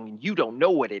wrong. You don't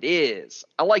know what it is."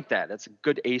 I like that. That's a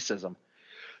good Aceism.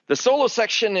 The solo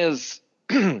section is,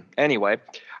 anyway,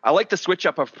 I like the switch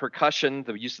up of percussion,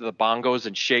 the use of the bongos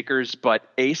and shakers, but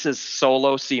Ace's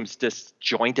solo seems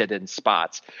disjointed in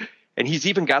spots. And he's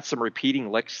even got some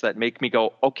repeating licks that make me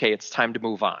go, okay, it's time to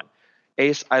move on.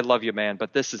 Ace, I love you, man,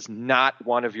 but this is not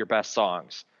one of your best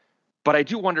songs. But I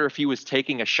do wonder if he was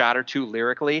taking a shot or two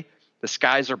lyrically. The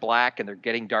skies are black and they're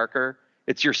getting darker.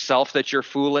 It's yourself that you're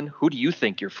fooling. Who do you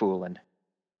think you're fooling?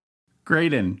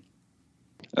 Graydon.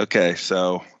 Okay,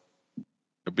 so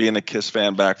being a Kiss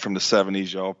fan back from the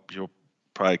 70s, y'all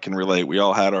probably can relate. We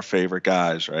all had our favorite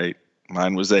guys, right?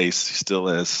 Mine was Ace. He still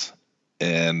is.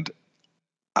 And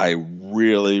I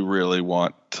really, really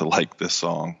want to like this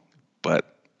song,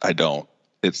 but I don't.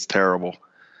 It's terrible.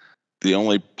 The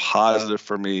only positive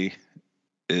for me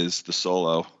is the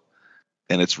solo,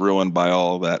 and it's ruined by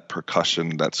all that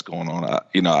percussion that's going on.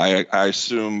 I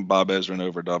assume Bob Ezrin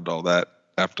overdubbed all that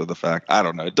after the fact. I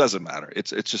don't know. It doesn't matter.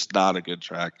 It's just not a good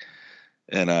track.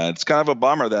 And it's kind of a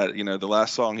bummer that, the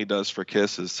last song he does for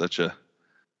Kiss is such a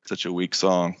weak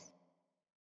song.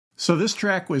 So this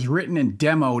track was written and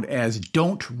demoed as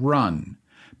Don't Run,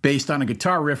 based on a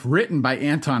guitar riff written by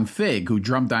Anton Fig, who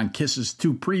drummed on Kiss's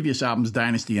two previous albums,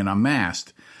 Dynasty and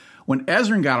Unmasked. When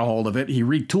Ezrin got a hold of it, he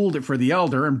retooled it for The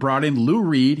Elder and brought in Lou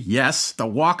Reed, yes, the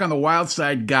Walk on the Wild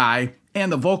Side guy,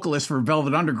 and the vocalist for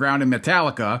Velvet Underground and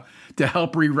Metallica, to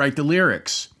help rewrite the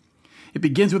lyrics. It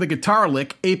begins with a guitar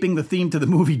lick aping the theme to the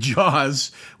movie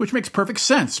Jaws, which makes perfect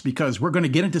sense because we're going to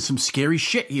get into some scary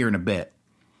shit here in a bit.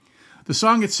 The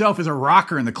song itself is a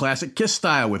rocker in the classic Kiss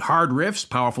style with hard riffs,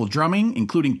 powerful drumming,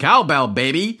 including Cowbell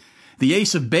Baby, the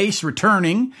ace of bass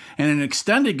returning, and an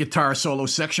extended guitar solo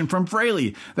section from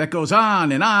Frehley that goes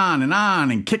on and on and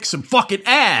on and kicks some fucking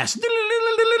ass. And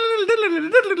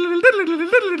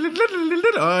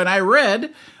I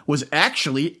read was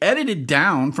actually edited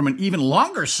down from an even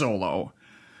longer solo.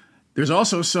 There's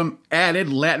also some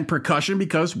added Latin percussion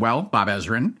because, well, Bob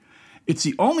Ezrin. It's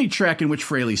the only track in which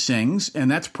Frehley sings, and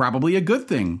that's probably a good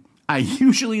thing. I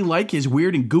usually like his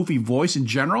weird and goofy voice in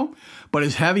general, but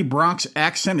his heavy Bronx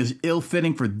accent is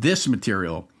ill-fitting for this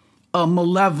material. A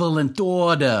malevolent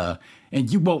order,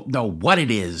 and you won't know what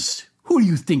it is. Who do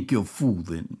you think you're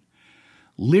fooling?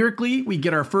 Lyrically, we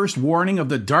get our first warning of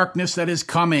the darkness that is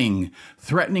coming,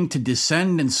 threatening to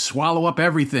descend and swallow up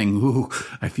everything. Ooh,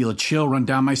 I feel a chill run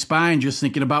down my spine just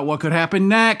thinking about what could happen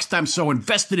next. I'm so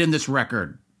invested in this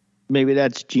record. Maybe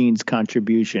that's Gene's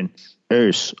contribution.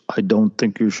 Ace, I don't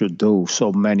think you should do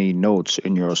so many notes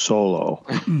in your solo.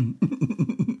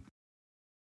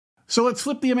 So let's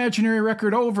flip the imaginary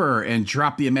record over and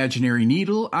drop the imaginary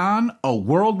needle on A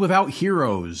World Without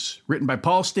Heroes, written by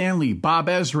Paul Stanley, Bob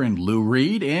Ezrin, Lou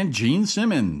Reed, and Gene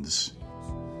Simmons.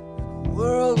 A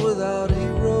world without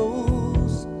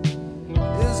heroes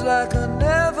is like a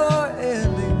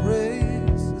never-ending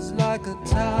race. It's like a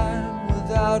time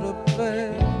without a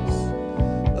place,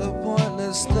 a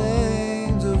pointless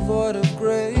thing devoid of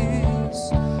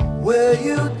grace, where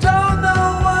you don't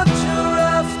know what you're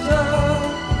after,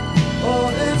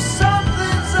 or if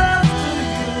something's after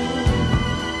you,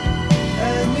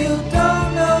 and you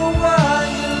don't know why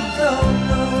you don't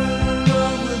know. In a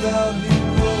world without heroes.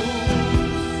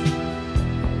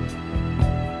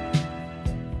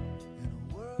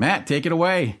 Matt, take it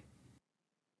away.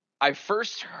 I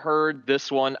first heard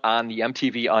this one on the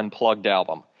MTV Unplugged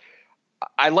album.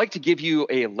 I like to give you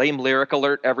a lame lyric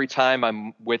alert every time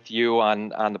I'm with you on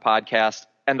the podcast.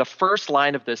 And the first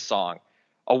line of this song,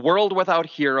 a world without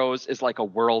heroes is like a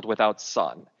world without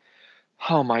sun.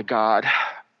 Oh my God.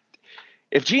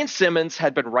 If Gene Simmons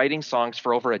had been writing songs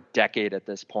for over a decade at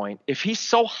this point, if he's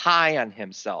so high on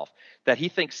himself that he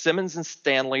thinks Simmons and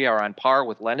Stanley are on par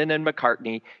with Lennon and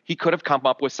McCartney, he could have come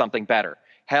up with something better.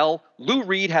 Hell, Lou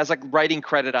Reed has a writing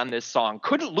credit on this song.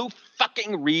 Couldn't Lou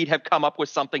fucking Reed have come up with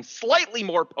something slightly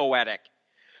more poetic?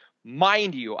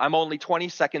 Mind you, I'm only 20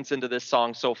 seconds into this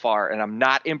song so far, and I'm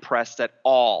not impressed at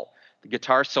all. The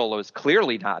guitar solo is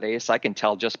clearly not Ace. I can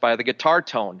tell just by the guitar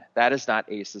tone. That is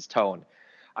not Ace's tone.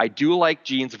 I do like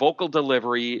Gene's vocal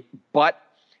delivery, but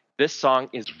this song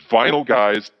is Vinyl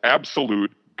Guys,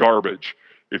 absolute garbage.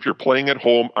 If you're playing at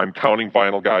home, I'm counting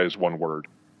Vinyl Guy as one word.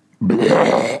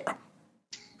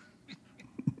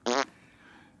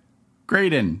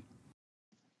 Graydon.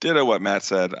 Ditto what Matt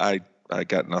said. I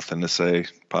got nothing to say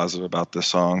positive about this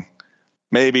song.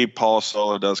 Maybe Paul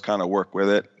Solo does kind of work with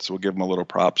it, so we'll give him a little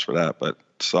props for that, but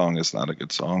the song is not a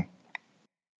good song.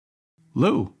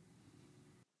 Lou.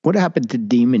 What happened to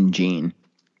Demon Gene?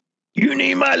 You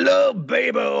need my love,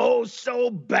 baby, oh so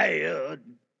bad.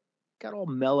 Got all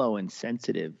mellow and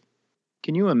sensitive.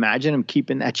 Can you imagine him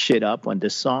keeping that shit up on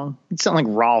this song? It sounds like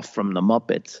Rolf from the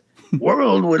Muppets.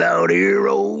 World without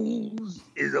heroes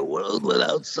is a world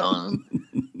without sun.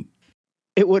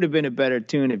 It would have been a better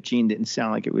tune if Gene didn't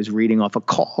sound like it was reading off a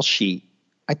call sheet.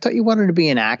 I thought you wanted to be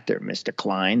an actor, Mr.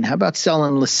 Klein. How about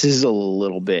selling the sizzle a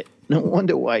little bit? No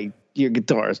wonder why your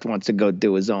guitarist wants to go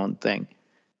do his own thing.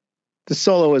 The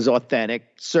solo is authentic,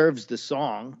 serves the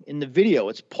song. In the video,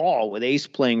 it's Paul with Ace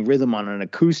playing rhythm on an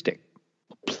acoustic.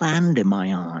 What planet am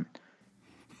I on?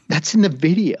 That's in the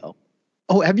video.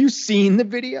 Oh, have you seen the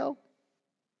video?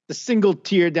 The single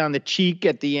tear down the cheek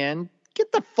at the end?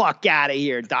 Get the fuck out of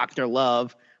here, Dr.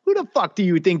 Love. Who the fuck do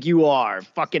you think you are?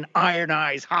 Fucking Iron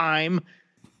Eyes Haim.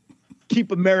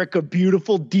 Keep America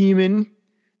beautiful, demon.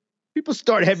 People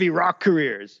start heavy rock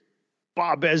careers.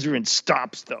 Bob Ezrin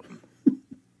stops them.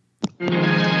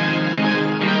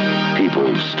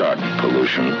 People start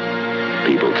pollution.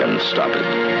 People can stop it.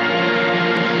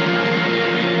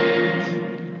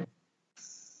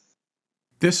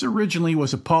 This originally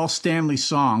was a Paul Stanley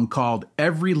song called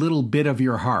Every Little Bit of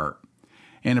Your Heart.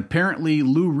 And apparently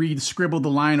Lou Reed scribbled the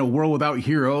line, a world without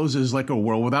heroes is like a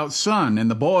world without sun. And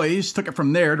the boys took it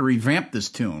from there to revamp this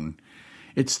tune.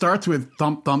 It starts with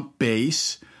thump-thump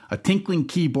bass, a tinkling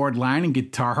keyboard line, and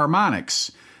guitar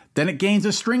harmonics. Then it gains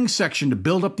a string section to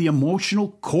build up the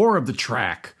emotional core of the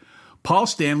track. Paul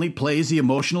Stanley plays the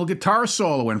emotional guitar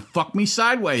solo and fuck me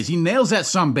sideways. He nails that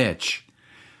sumbitch.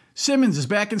 Simmons is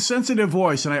back in sensitive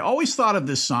voice, and I always thought of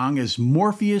this song as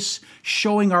Morpheus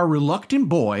showing our reluctant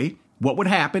boy what would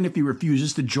happen if he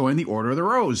refuses to join the Order of the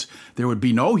Rose. There would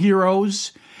be no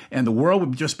heroes, and the world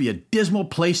would just be a dismal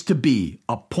place to be,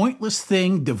 a pointless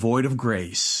thing devoid of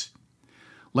grace.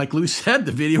 Like Lou said,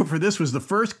 the video for this was the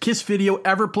first Kiss video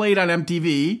ever played on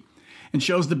MTV and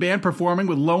shows the band performing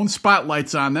with lone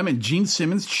spotlights on them and Gene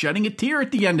Simmons shedding a tear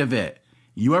at the end of it.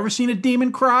 You ever seen a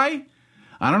demon cry?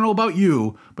 I don't know about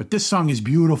you, but this song is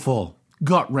beautiful,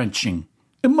 gut-wrenching,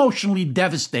 emotionally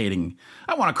devastating.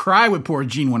 I want to cry with poor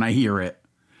Gene when I hear it.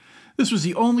 This was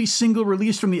the only single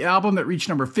released from the album that reached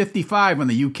number 55 on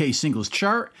the UK singles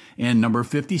chart and number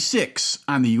 56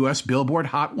 on the US Billboard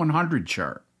Hot 100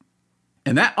 chart.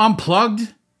 And that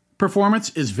unplugged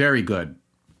performance is very good.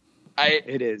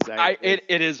 It is.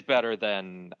 It is better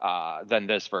than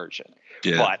this version.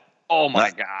 Yeah. But oh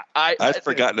my God, I've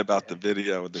forgotten about the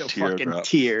video with the teardrop.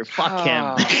 Tear. Fuck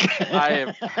him.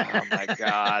 Oh my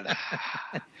God.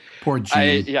 Poor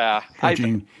Gene. Poor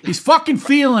Gene. He's fucking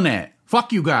feeling it.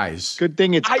 Fuck you guys. Good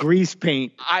thing it's grease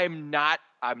paint. I'm not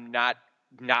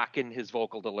knocking his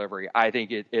vocal delivery. I think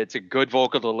it's a good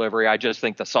vocal delivery. I just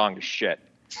think the song is shit.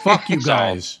 Fuck you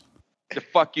guys.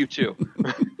 Fuck you too.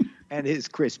 And his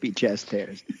crispy chest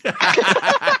hairs.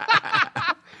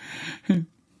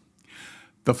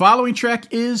 The following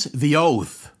track is The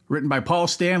Oath, written by Paul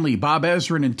Stanley, Bob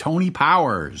Ezrin, and Tony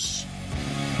Powers.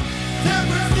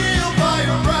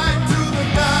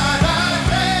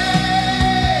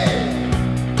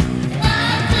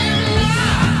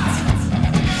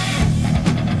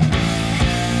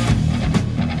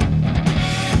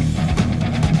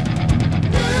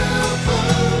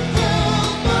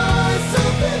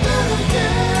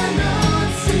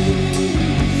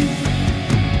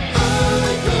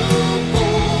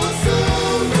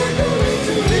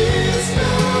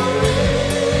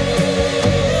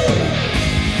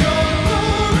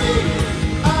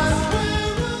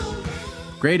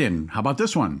 Graydon, how about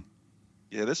this one?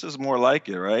 Yeah, this is more like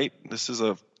it, right? This is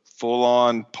a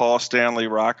full-on Paul Stanley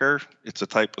rocker. It's a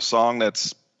type of song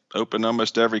that's opened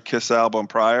almost every Kiss album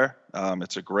prior.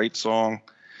 It's a great song.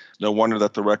 No wonder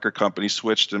that the record company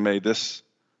switched and made this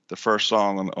the first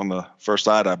song on the first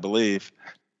side, I believe.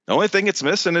 The only thing it's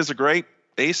missing is a great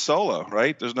bass solo,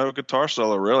 right? There's no guitar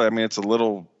solo, really. I mean, it's a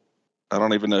little, I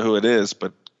don't even know who it is,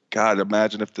 but God,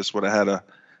 imagine if this would have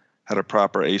had a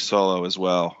proper bass solo as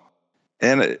well.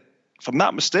 And if I'm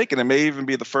not mistaken, it may even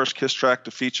be the first Kiss track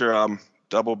to feature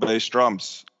double bass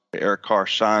drums. Eric Carr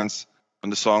shines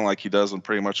on the song like he does on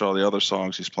pretty much all the other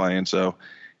songs he's playing. So,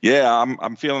 yeah,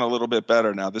 I'm feeling a little bit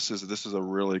better now. This is a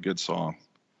really good song.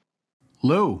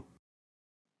 Lou.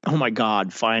 Oh my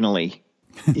God! Finally,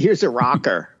 here's a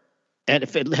rocker. And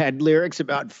if it had lyrics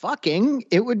about fucking,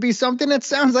 it would be something that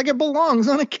sounds like it belongs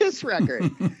on a Kiss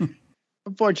record.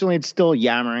 Unfortunately, it's still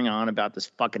yammering on about this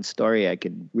fucking story I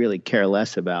could really care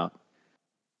less about.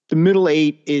 The middle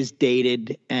eight is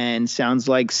dated and sounds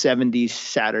like 70s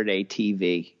Saturday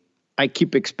TV. I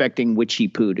keep expecting Witchy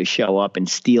Poo to show up and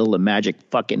steal the magic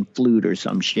fucking flute or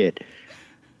some shit.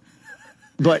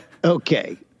 But,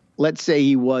 okay, let's say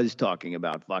he was talking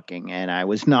about fucking and I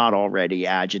was not already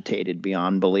agitated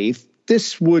beyond belief.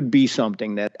 This would be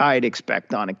something that I'd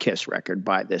expect on a Kiss record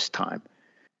by this time.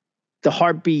 The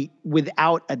heartbeat,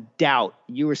 without a doubt,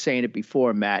 you were saying it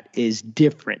before, Matt, is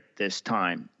different this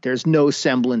time. There's no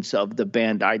semblance of the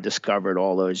band I discovered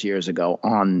all those years ago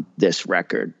on this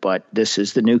record, but this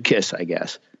is the new Kiss, I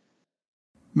guess.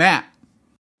 Matt.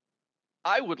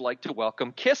 I would like to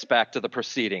welcome Kiss back to the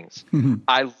proceedings.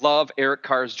 I love Eric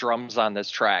Carr's drums on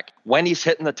this track. When he's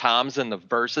hitting the toms in the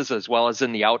verses as well as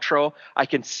in the outro, I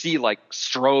can see like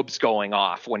strobes going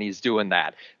off when he's doing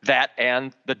that. That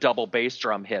and the double bass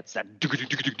drum hits. That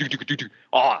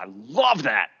oh, I love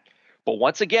that. But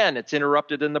once again, it's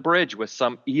interrupted in the bridge with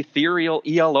some ethereal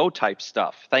ELO type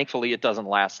stuff. Thankfully, it doesn't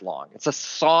last long. It's a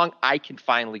song I can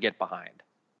finally get behind.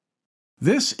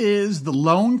 This is the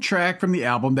lone track from the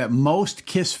album that most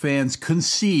Kiss fans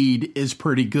concede is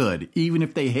pretty good, even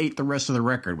if they hate the rest of the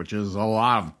record, which is a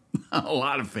lot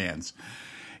of fans.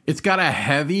 It's got a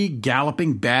heavy,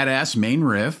 galloping, badass main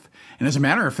riff, and as a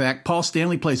matter of fact, Paul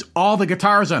Stanley plays all the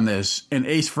guitars on this, and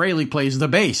Ace Frehley plays the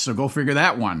bass, so go figure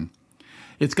that one.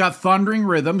 It's got thundering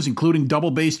rhythms, including double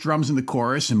bass drums in the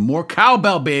chorus, and more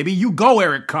cowbell, baby. You go,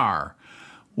 Eric Carr.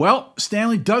 Well,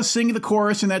 Stanley does sing the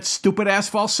chorus in that stupid-ass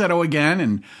falsetto again,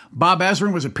 and Bob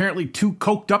Ezrin was apparently too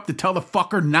coked up to tell the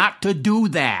fucker not to do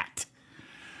that.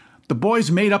 The boy's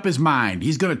made up his mind.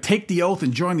 He's going to take the oath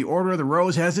and join the Order of the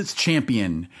Rose as its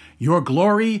champion. Your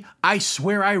glory, I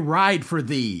swear I ride for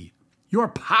thee. Your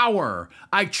power,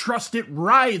 I trust it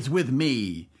rides with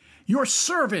me. Your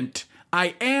servant,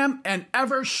 I am and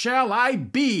ever shall I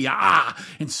be. Ah,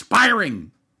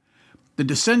 inspiring. The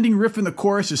descending riff in the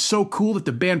chorus is so cool that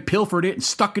the band pilfered it and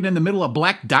stuck it in the middle of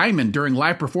Black Diamond during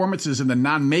live performances in the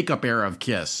non-makeup era of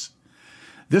Kiss.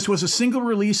 This was a single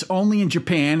release only in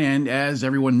Japan, and as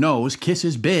everyone knows, Kiss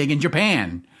is big in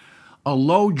Japan. A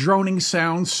low droning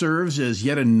sound serves as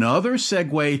yet another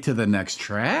segue to the next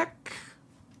track.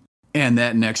 And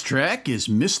that next track is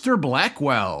Mr.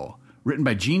 Blackwell, written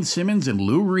by Gene Simmons and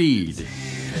Lou Reed. And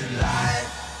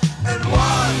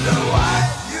wonder why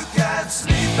you can't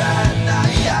sleep at night.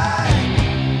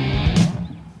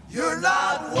 You're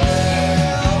not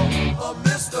well, oh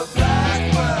Mr.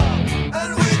 Blackwell,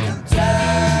 and we can tell.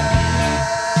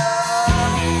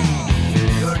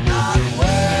 You're not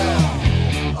well,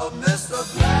 oh Mr.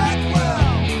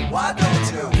 Blackwell, why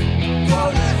don't you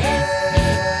go to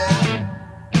hell?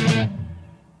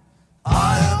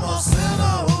 I am a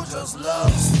sinner who just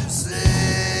loves to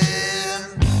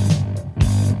sin.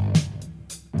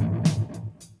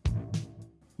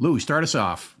 Lou, start us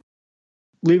off.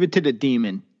 Leave it to the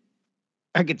demon.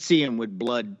 I could see him with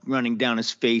blood running down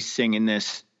his face singing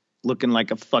this, looking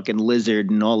like a fucking lizard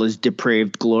in all his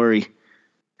depraved glory.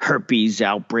 herpes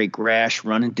outbreak rash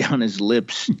running down his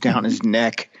lips, down his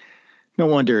neck. No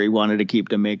wonder he wanted to keep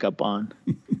the makeup on.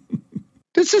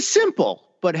 This is simple,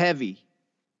 but heavy.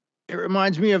 It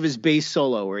reminds me of his bass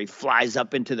solo where he flies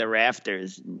up into the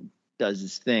rafters and does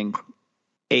his thing.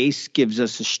 Ace gives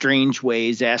us a Strange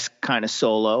Ways-esque kind of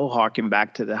solo, harking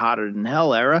back to the Hotter Than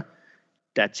Hell era.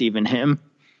 That's even him.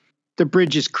 The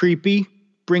bridge is creepy,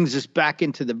 brings us back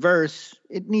into the verse.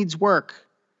 It needs work.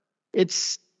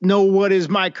 It's no What Is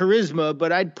My Charisma,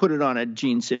 but I'd put it on a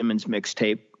Gene Simmons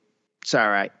mixtape. It's all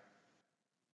right.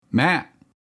 Matt.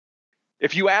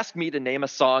 If you ask me to name a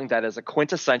song that is a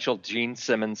quintessential Gene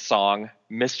Simmons song,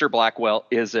 Mr. Blackwell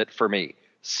is it for me.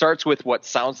 Starts with what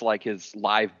sounds like his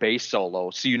live bass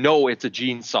solo, so you know it's a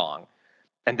Gene song.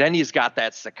 And then he's got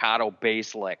that staccato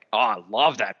bass lick. Oh, I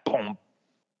love that. Boom,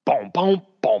 boom, boom,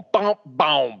 boom, boom,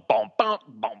 boom, boom, boom, boom,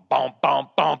 boom, boom, boom,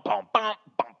 boom, boom,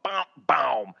 boom,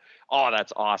 boom. Oh,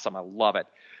 that's awesome. I love it.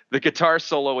 The guitar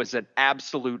solo is an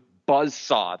absolute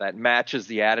buzzsaw that matches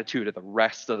the attitude of the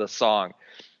rest of the song.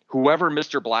 Whoever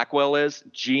Mr. Blackwell is,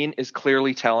 Gene is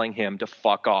clearly telling him to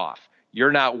fuck off.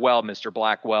 You're not well, Mr.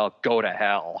 Blackwell. Go to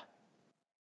hell.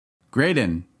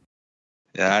 Graydon.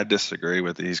 Yeah, I disagree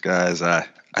with these guys. I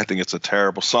think it's a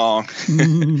terrible song.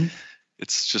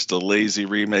 It's just a lazy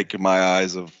remake in my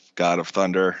eyes of God of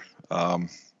Thunder. And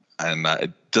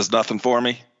it does nothing for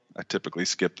me. I typically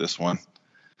skip this one.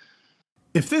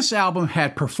 If this album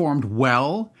had performed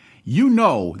well, you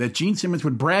know that Gene Simmons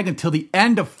would brag until the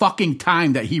end of fucking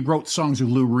time that he wrote songs with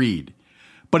Lou Reed.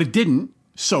 But it didn't,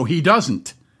 so he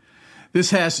doesn't.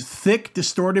 This has thick,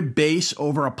 distorted bass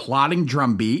over a plodding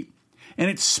drum beat, and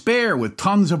it's spare with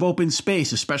tons of open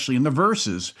space, especially in the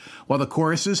verses, while the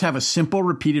choruses have a simple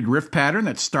repeated riff pattern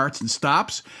that starts and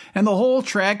stops, and the whole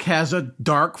track has a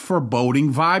dark,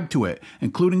 foreboding vibe to it,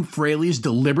 including Fraley's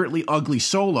deliberately ugly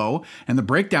solo and the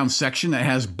breakdown section that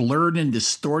has blurred and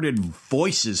distorted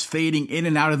voices fading in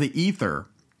and out of the ether.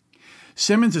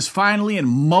 Simmons is finally in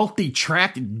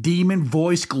multi-tracked demon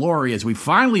voice glory as we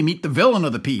finally meet the villain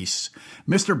of the piece,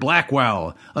 Mr.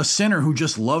 Blackwell, a sinner who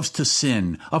just loves to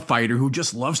sin, a fighter who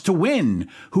just loves to win,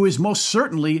 who is most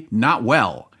certainly not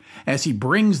well, as he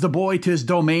brings the boy to his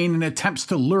domain and attempts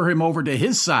to lure him over to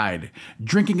his side,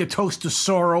 drinking a toast to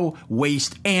sorrow,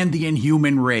 waste, and the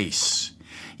inhuman race.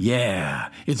 Yeah,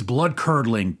 it's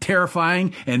blood-curdling,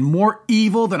 terrifying, and more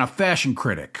evil than a fashion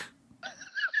critic.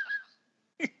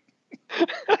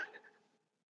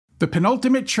 The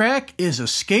penultimate track is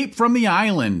Escape from the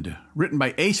Island, written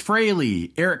by Ace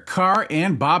Frehley, Eric Carr,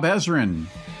 and Bob Ezrin.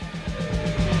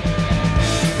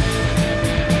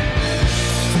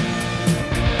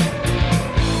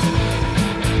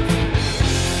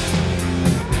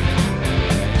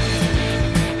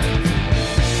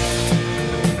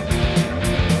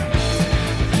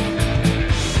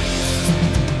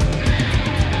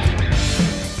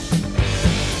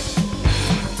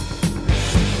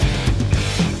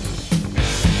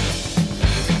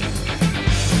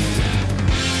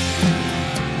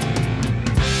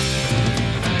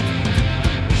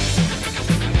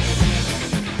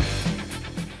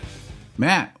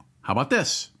 Matt, how about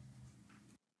this?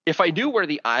 If I knew where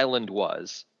the island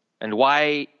was and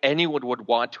why anyone would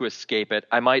want to escape it,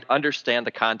 I might understand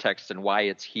the context and why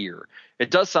it's here. It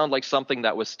does sound like something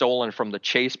that was stolen from the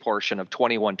chase portion of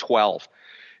 2112.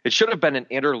 It should have been an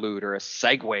interlude or a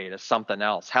segue to something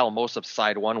else. Hell, most of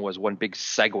side one was one big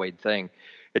segued thing.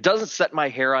 It doesn't set my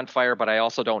hair on fire, but I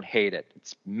also don't hate it.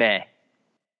 It's meh.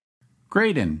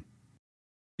 Graydon.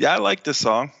 Yeah, I like this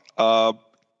song.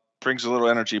 Brings a little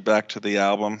energy back to the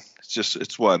album.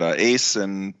 It's what Ace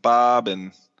and Bob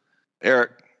and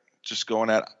Eric just going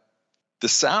at the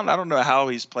sound. I don't know how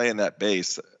he's playing that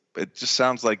bass. It just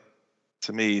sounds like,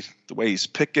 to me, the way he's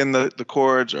picking the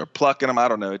chords or plucking them. I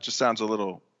don't know. It just sounds a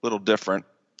little different.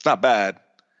 It's not bad,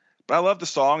 but I love the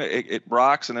song. It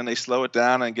rocks, and then they slow it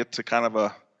down and get to kind of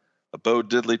a Bo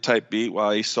Diddley type beat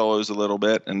while he solos a little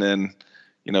bit, and then,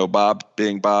 you know, Bob,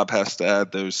 being Bob, has to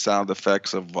add those sound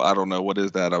effects of, I don't know, what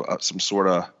is that, some sort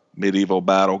of medieval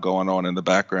battle going on in the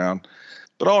background.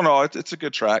 But all in all, it's a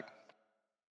good track.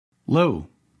 Lou.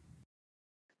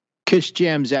 Kiss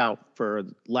jams out for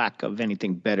lack of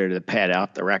anything better to pad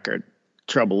out the record.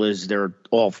 Trouble is they're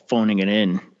all phoning it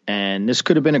in. And this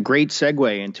could have been a great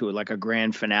segue into like a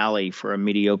grand finale for a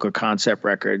mediocre concept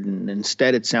record. And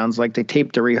instead, it sounds like they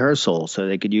taped a rehearsal so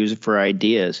they could use it for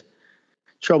ideas.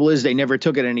 Trouble is they never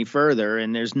took it any further,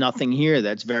 and there's nothing here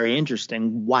that's very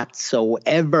interesting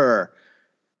whatsoever.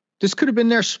 This could have been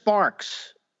their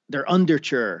sparks, their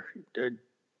underture.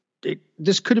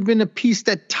 This could have been a piece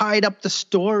that tied up the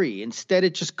story. Instead,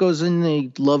 it just goes in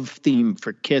the love theme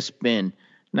for Kiss bin.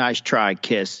 Nice try,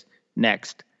 Kiss.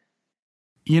 Next.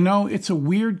 You know, it's a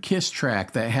weird Kiss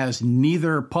track that has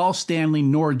neither Paul Stanley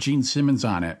nor Gene Simmons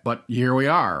on it, but here we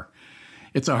are.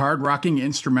 It's a hard-rocking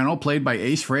instrumental played by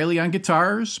Ace Frehley on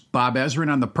guitars, Bob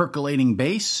Ezrin on the percolating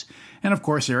bass, and of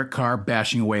course Eric Carr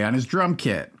bashing away on his drum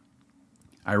kit.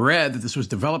 I read that this was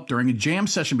developed during a jam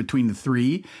session between the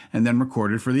three and then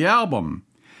recorded for the album.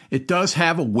 It does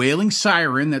have a wailing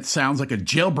siren that sounds like a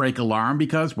jailbreak alarm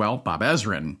because, well, Bob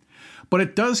Ezrin. But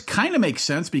it does kind of make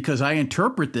sense because I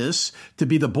interpret this to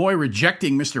be the boy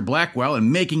rejecting Mr. Blackwell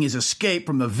and making his escape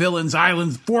from the villain's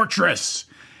island fortress.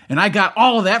 And I got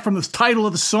all of that from the title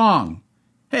of the song.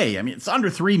 Hey, I mean, it's under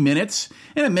 3 minutes,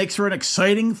 and it makes for an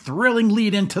exciting, thrilling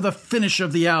lead into the finish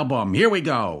of the album. Here we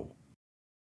go.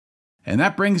 And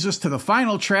that brings us to the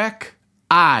final track,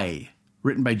 I,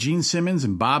 written by Gene Simmons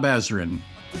and Bob Ezrin.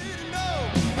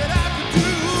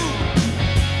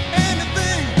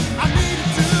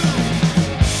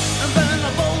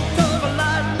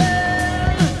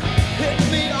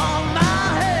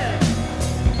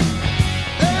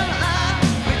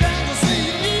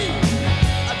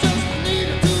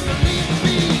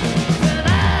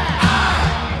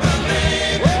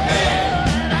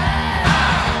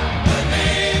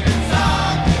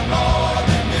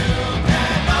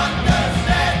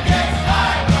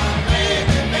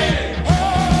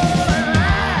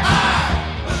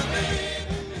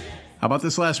 How about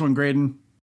this last one, Graydon?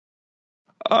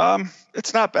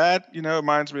 It's not bad. You know, it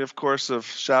reminds me, of course, of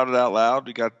Shout It Out Loud.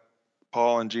 We got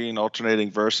Paul and Gene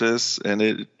alternating verses, and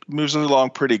it moves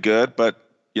along pretty good. But,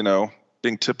 you know,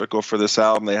 being typical for this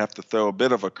album, they have to throw a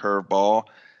bit of a curveball,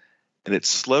 and it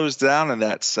slows down in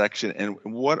that section. And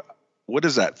what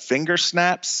is that? Finger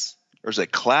snaps? Or is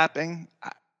it clapping?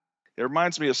 It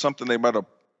reminds me of something they might have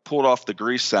pulled off the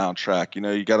Grease soundtrack. You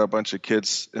know, you got a bunch of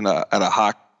kids at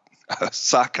a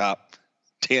sock hop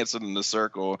dancing in the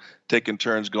circle, taking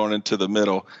turns going into the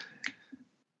middle,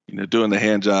 you know, doing the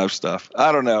hand job stuff.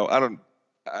 I don't know.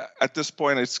 At this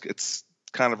point, it's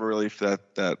kind of a relief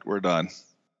that we're done.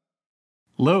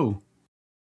 Lou.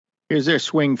 Here's their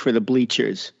swing for the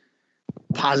bleachers.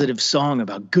 Positive song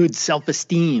about good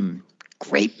self-esteem.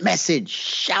 Great message.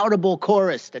 Shoutable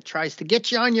chorus that tries to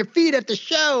get you on your feet at the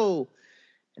show.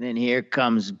 And then here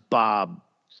comes Bob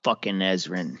fucking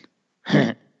Ezrin.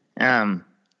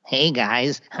 Hey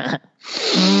guys.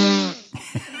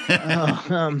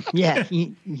 Yeah,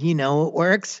 you know it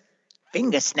works.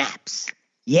 Finger snaps.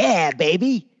 Yeah,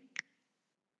 baby.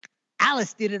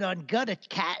 Alice did it on Gutter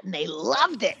Cat and they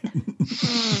loved it.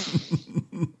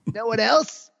 Know what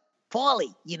else?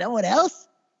 Paulie, you know what else?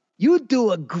 You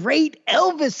do a great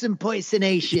Elvis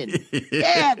impersonation.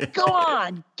 Yeah, go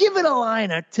on. Give it a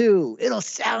line or two. It'll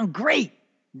sound great.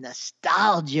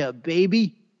 Nostalgia,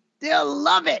 baby. They'll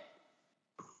love it.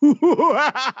 Get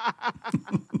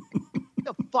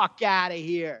the fuck out of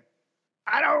here.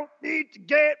 I don't need to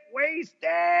get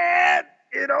wasted.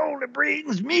 It only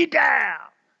brings me down.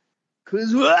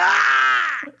 'Cause leaving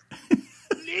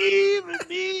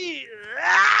me.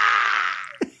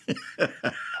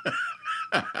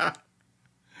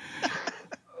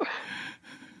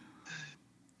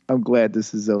 I'm glad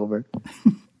this is over.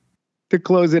 To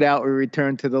close it out, we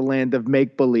return to the land of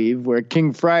make-believe, where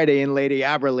King Friday and Lady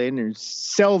Aberlin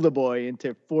sell the boy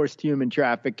into forced human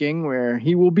trafficking, where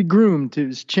he will be groomed to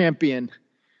his champion.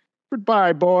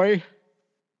 Goodbye, boy.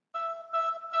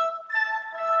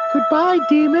 Goodbye,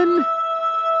 demon.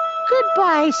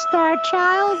 Goodbye, Star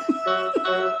Child.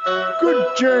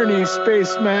 Good journey,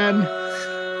 spaceman.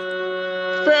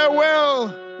 Farewell,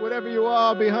 whatever you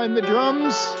are behind the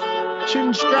drums.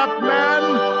 Chin-strap man.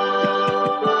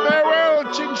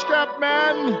 Farewell, chin-strap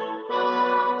man.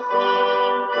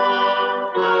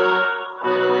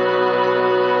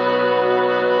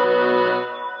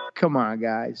 Come on,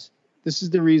 guys. This is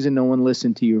the reason no one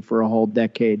listened to you for a whole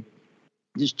decade.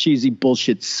 This cheesy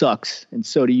bullshit sucks, and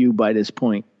so do you by this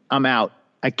point. I'm out.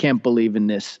 I can't believe in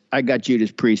this. I got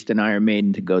Judas Priest and Iron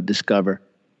Maiden to go discover.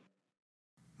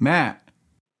 Matt.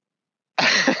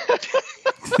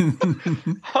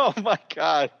 Oh my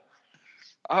God.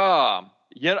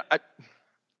 You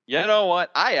know what?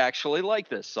 I actually like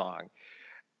this song.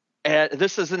 And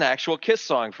this is an actual Kiss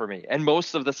song for me. And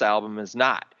most of this album is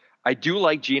not. I do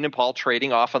like Gene and Paul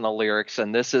trading off on the lyrics,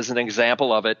 and this is an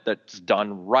example of it that's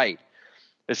done right.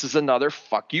 This is another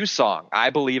fuck you song.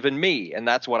 I believe in me. And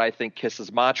that's what I think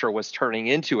Kiss's mantra was turning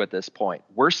into at this point.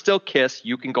 We're still Kiss.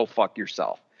 You can go fuck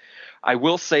yourself. I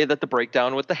will say that the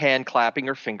breakdown with the hand clapping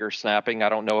or finger snapping, I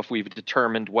don't know if we've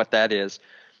determined what that is.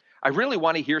 I really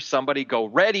want to hear somebody go,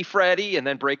 ready, Freddie, and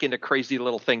then break into crazy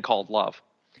little thing called love.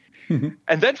 And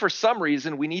then for some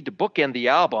reason, we need to bookend the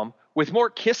album with more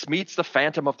Kiss meets the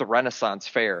Phantom of the Renaissance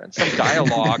Fair and some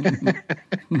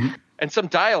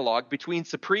dialogue between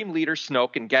Supreme Leader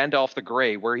Snoke and Gandalf the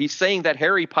Grey, where he's saying that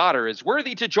Harry Potter is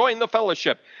worthy to join the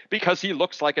Fellowship because he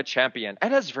looks like a champion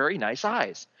and has very nice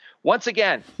eyes. Once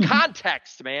again,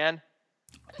 context, man.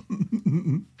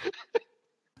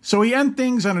 So we end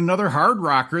things on another hard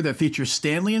rocker that features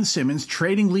Stanley and Simmons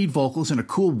trading lead vocals and a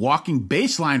cool walking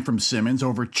bass line from Simmons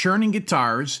over churning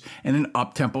guitars and an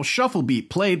up-tempo shuffle beat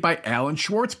played by Alan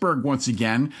Schwartzberg once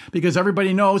again, because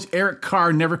everybody knows Eric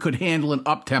Carr never could handle an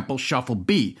up-tempo shuffle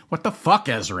beat. What the fuck,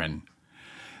 Ezrin?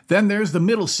 Then there's the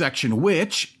middle section,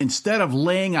 which, instead of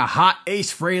laying a hot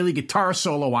Ace Frehley guitar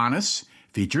solo on us,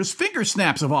 features finger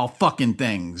snaps of all fucking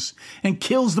things, and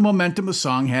kills the momentum the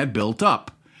song had built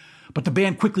up. But the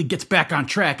band quickly gets back on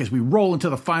track as we roll into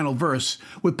the final verse,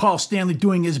 with Paul Stanley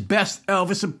doing his best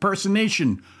Elvis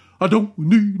impersonation. I don't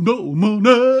need no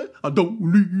money, I don't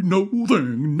need no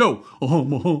thing,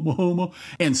 no,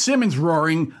 and Simmons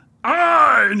roaring,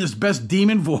 ah, in his best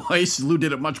demon voice. Lou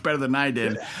did it much better than I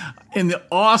did, in the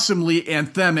awesomely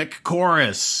anthemic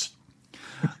chorus.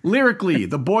 Lyrically,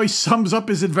 the boy sums up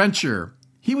his adventure.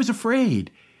 He was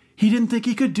afraid. He didn't think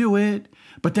he could do it.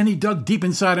 But then he dug deep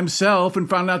inside himself and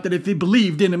found out that if he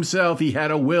believed in himself, he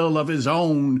had a will of his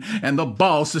own and the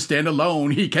balls to stand alone.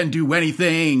 He can do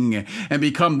anything and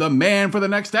become the man for the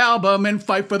next album and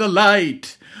fight for the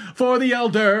light, for the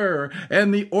Elder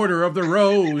and the Order of the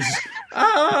Rose.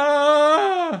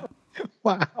 Ah!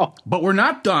 Wow. But we're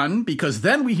not done, because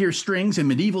then we hear strings and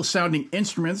medieval-sounding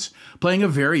instruments playing a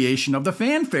variation of the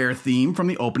fanfare theme from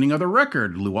the opening of the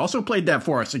record. Lou also played that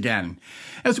for us again,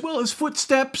 as well as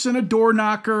footsteps and a door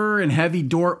knocker and heavy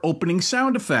door opening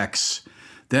sound effects.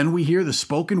 Then we hear the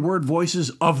spoken word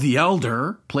voices of the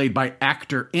Elder, played by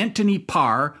actor Anthony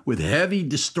Parr, with heavy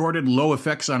distorted low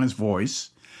effects on his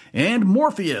voice, and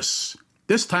Morpheus,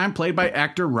 this time played by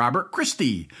actor Robert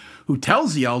Christie, who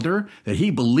tells the Elder that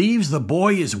he believes the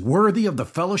boy is worthy of the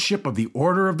Fellowship of the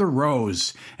Order of the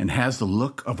Rose and has the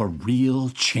look of a real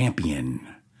champion.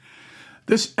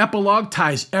 This epilogue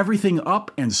ties everything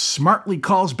up and smartly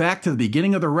calls back to the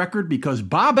beginning of the record, because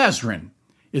Bob Ezrin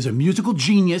is a musical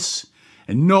genius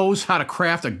and knows how to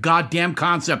craft a goddamn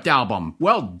concept album.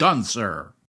 Well done,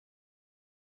 sir.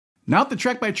 Now that the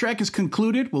track by track is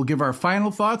concluded, we'll give our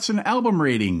final thoughts and album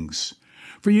ratings.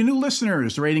 For you new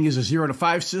listeners, the rating is a 0 to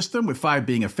 5 system, with 5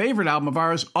 being a favorite album of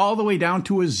ours, all the way down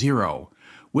to a 0,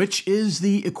 which is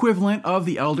the equivalent of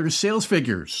the Elder's sales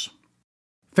figures.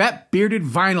 Fat Bearded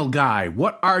Vinyl Guy,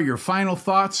 what are your final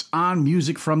thoughts on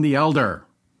music from the Elder?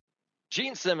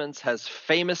 Gene Simmons has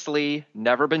famously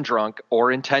never been drunk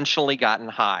or intentionally gotten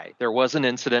high. There was an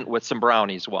incident with some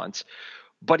brownies once,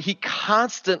 but he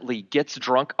constantly gets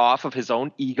drunk off of his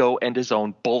own ego and his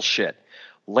own bullshit.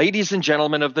 Ladies and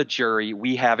gentlemen of the jury,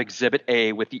 we have Exhibit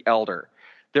A with the Elder.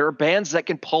 There are bands that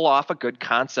can pull off a good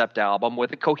concept album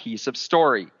with a cohesive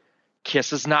story.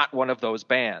 Kiss is not one of those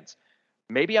bands.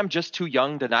 Maybe I'm just too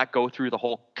young to not go through the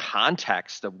whole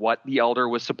context of what the Elder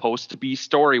was supposed to be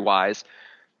story-wise,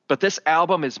 but this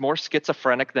album is more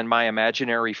schizophrenic than My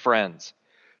Imaginary Friends.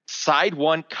 Side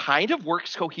 1 kind of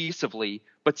works cohesively,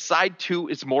 but side 2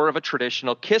 is more of a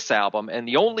traditional Kiss album, and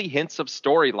the only hints of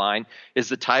storyline is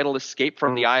the title Escape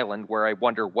from the Island, where I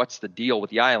wonder what's the deal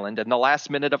with the island, and the last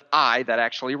minute of I that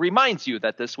actually reminds you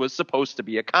that this was supposed to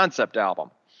be a concept album.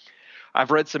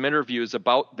 I've read some interviews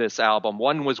about this album.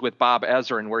 One was with Bob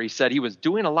Ezrin, where he said he was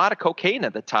doing a lot of cocaine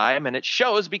at the time, and it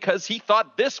shows because he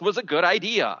thought this was a good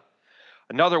idea.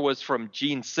 Another was from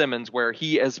Gene Simmons, where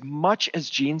he, as much as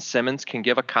Gene Simmons can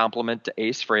give a compliment to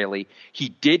Ace Frehley, he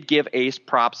did give Ace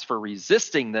props for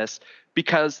resisting this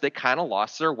because they kind of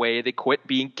lost their way. They quit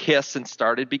being Kiss and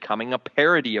started becoming a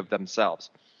parody of themselves.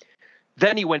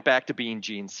 Then he went back to being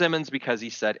Gene Simmons because he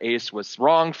said Ace was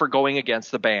wrong for going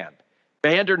against the band.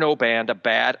 Band or no band, a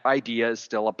bad idea is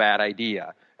still a bad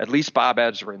idea. At least Bob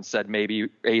Ezrin said maybe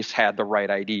Ace had the right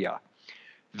idea.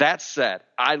 That said,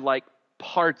 I like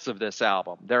parts of this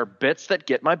album. There are bits that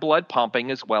get my blood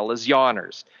pumping as well as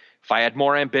yawners. If I had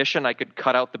more ambition, I could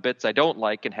cut out the bits I don't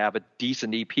like and have a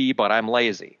decent EP, but I'm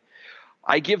lazy.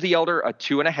 I give the Elder a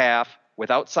 2.5.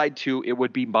 Without side 2, it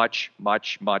would be much,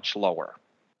 much, much lower.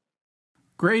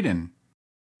 Graydon.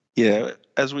 Yeah,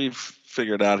 as we've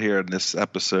figured out here in this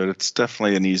episode, it's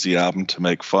definitely an easy album to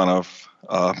make fun of.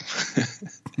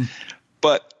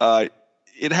 But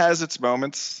it has its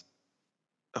moments,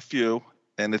 a few.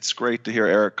 And it's great to hear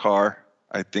Eric Carr.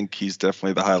 I think he's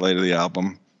definitely the highlight of the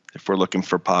album if we're looking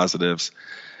for positives.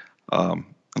 And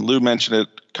Lou mentioned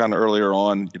it kind of earlier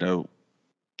on,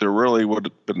 there really would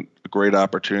have been a great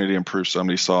opportunity to improve so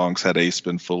many songs had Ace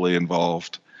been fully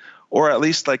involved. or at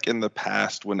least like in the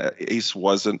past when Ace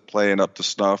wasn't playing up to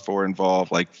snuff or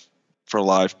involved, like for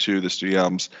Live 2, the studio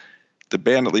albums, the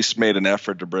band at least made an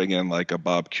effort to bring in like a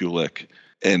Bob Kulick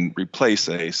and replace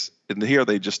Ace. And here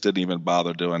they just didn't even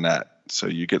bother doing that. So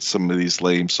you get some of these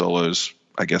lame solos.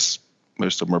 I guess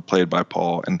most of them are played by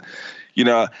Paul. And, you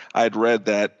know, I'd read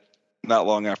that not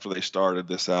long after they started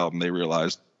this album, they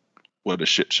realized what a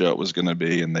shit show it was going to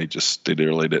be. And they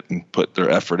really didn't put their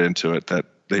effort into it that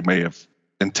they may have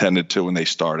intended to when they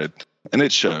started. And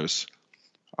it shows.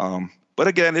 But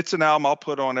again, it's an album I'll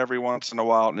put on every once in a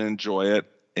while and enjoy it.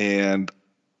 And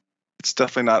it's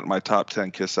definitely not my top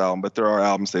 10 Kiss album, but there are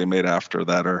albums they made after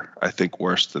that are, I think,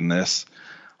 worse than this.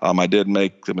 I did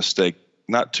make the mistake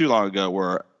not too long ago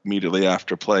where immediately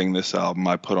after playing this album,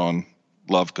 I put on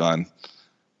Love Gun.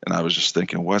 And I was just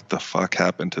thinking, what the fuck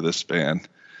happened to this band?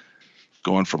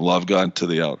 Going from Love Gun to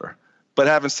The Elder. But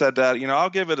having said that, you know, I'll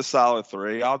give it a solid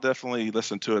 3. I'll definitely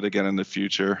listen to it again in the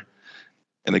future.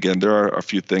 And again, there are a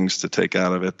few things to take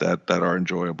out of it that are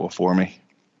enjoyable for me.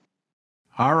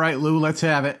 All right, Lou, let's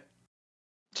have it.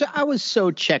 So I was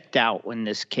so checked out when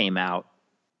this came out.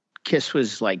 Kiss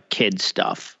was like kid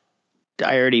stuff.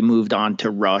 I already moved on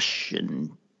to Rush and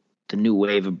the new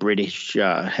wave of British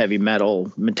heavy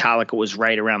metal. Metallica was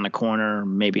right around the corner,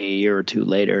 maybe a year or two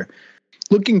later.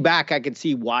 Looking back, I could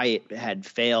see why it had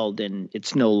failed, and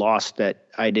it's no loss that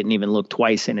I didn't even look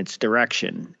twice in its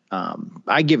direction.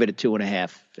 I give it a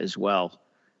 2.5 as well.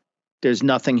 There's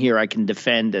nothing here I can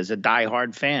defend as a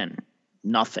diehard fan.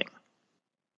 Nothing.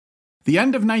 The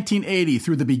end of 1980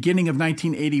 through the beginning of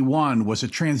 1981 was a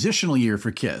transitional year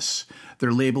for Kiss.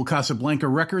 Their label Casablanca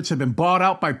Records had been bought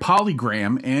out by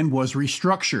Polygram and was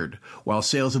restructured, while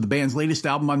sales of the band's latest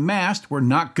album Unmasked were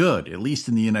not good, at least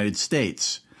in the United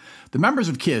States. The members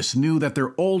of Kiss knew that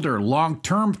their older,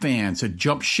 long-term fans had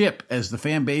jumped ship as the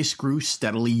fan base grew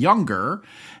steadily younger,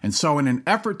 and so in an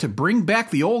effort to bring back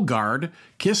the old guard,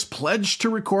 Kiss pledged to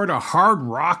record a hard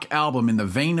rock album in the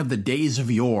vein of the days of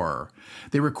yore.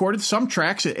 They recorded some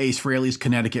tracks at Ace Frehley's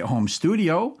Connecticut home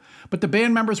studio, but the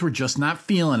band members were just not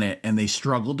feeling it, and they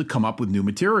struggled to come up with new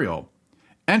material.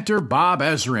 Enter Bob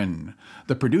Ezrin,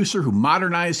 the producer who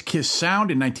modernized Kiss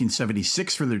sound in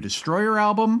 1976 for their Destroyer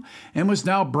album and was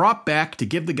now brought back to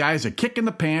give the guys a kick in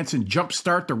the pants and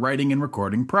jumpstart the writing and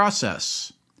recording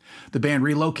process. The band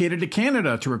relocated to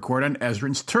Canada to record on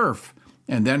Ezrin's turf,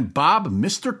 and then Bob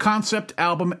Mr. Concept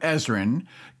Album Ezrin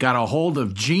got a hold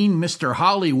of Gene Mr.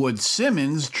 Hollywood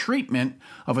Simmons' treatment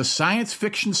of a science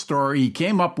fiction story he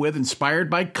came up with inspired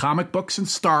by comic books and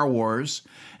Star Wars,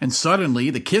 and suddenly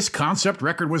the Kiss concept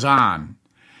record was on.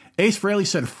 Ace Frehley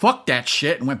said fuck that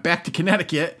shit and went back to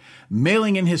Connecticut,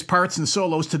 mailing in his parts and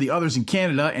solos to the others in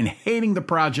Canada and hating the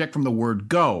project from the word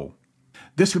go.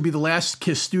 This would be the last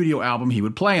Kiss studio album he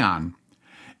would play on.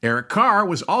 Eric Carr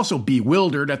was also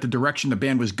bewildered at the direction the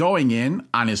band was going in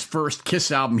on his first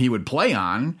Kiss album he would play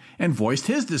on and voiced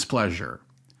his displeasure.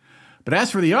 But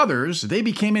as for the others, they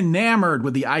became enamored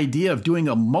with the idea of doing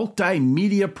a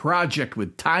multimedia project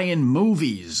with tie-in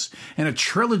movies and a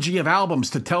trilogy of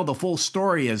albums to tell the full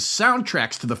story as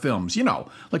soundtracks to the films, you know,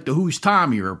 like The Who's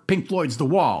Tommy or Pink Floyd's The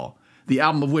Wall, the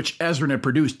album of which Ezrin had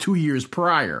produced 2 years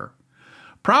prior.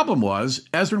 Problem was,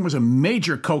 Ezrin was a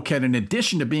major cokehead in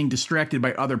addition to being distracted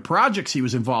by other projects he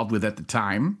was involved with at the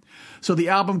time, so the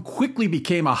album quickly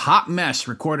became a hot mess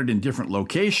recorded in different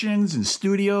locations and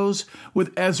studios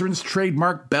with Ezrin's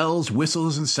trademark bells,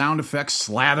 whistles, and sound effects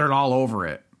slathered all over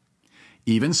it.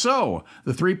 Even so,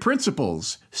 the three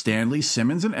principals, Stanley,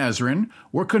 Simmons, and Ezrin,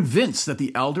 were convinced that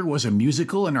The Elder was a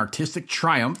musical and artistic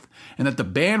triumph and that the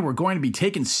band were going to be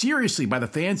taken seriously by the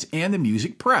fans and the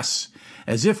music press,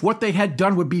 as if what they had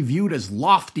done would be viewed as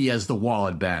lofty as The Wall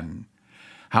had been.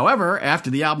 However,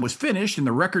 after the album was finished and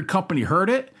the record company heard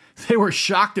it, they were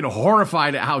shocked and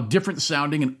horrified at how different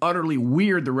sounding and utterly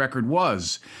weird the record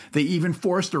was. They even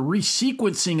forced a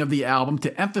resequencing of the album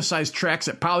to emphasize tracks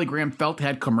that Polygram felt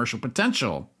had commercial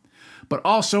potential, but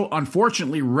also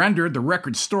unfortunately rendered the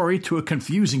record's story to a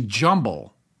confusing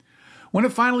jumble. When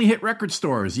it finally hit record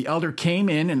stores, The Elder came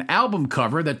in an album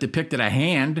cover that depicted a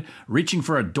hand reaching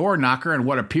for a door knocker on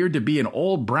what appeared to be an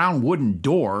old brown wooden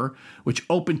door, which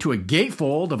opened to a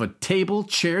gatefold of a table,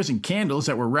 chairs, and candles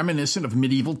that were reminiscent of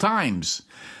medieval times.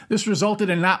 This resulted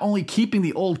in not only keeping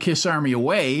the old Kiss Army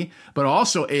away, but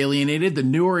also alienated the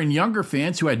newer and younger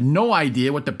fans who had no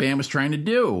idea what the band was trying to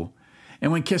do.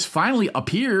 And when Kiss finally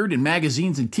appeared in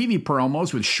magazines and TV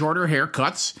promos with shorter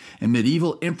haircuts and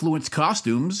medieval-influenced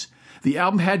costumes, the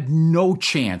album had no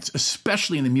chance,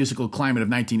 especially in the musical climate of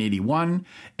 1981,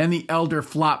 and The Elder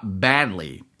flopped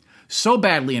badly. So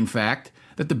badly, in fact,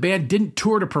 that the band didn't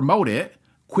tour to promote it,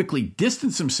 quickly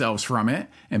distanced themselves from it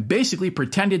and basically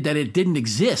pretended that it didn't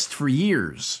exist for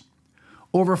years.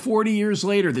 Over 40 years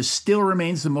later, this still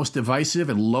remains the most divisive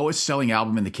and lowest selling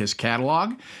album in the Kiss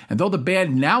catalog, and though the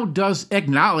band now does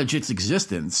acknowledge its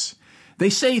existence, they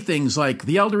say things like,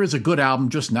 The Elder is a good album,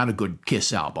 just not a good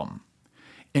Kiss album.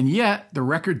 And yet, the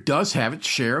record does have its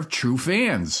share of true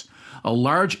fans. A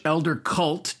large Elder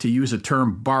cult, to use a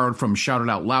term borrowed from Shout It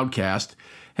Out Loudcast,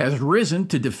 has risen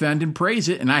to defend and praise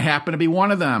it, and I happen to be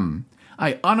one of them.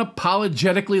 I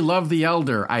unapologetically love The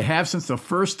Elder. I have since the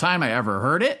first time I ever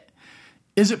heard it.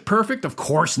 Is it perfect? Of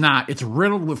course not. It's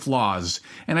riddled with flaws,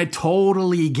 and I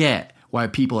totally get why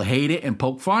people hate it and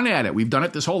poke fun at it. We've done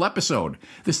it this whole episode.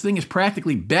 This thing is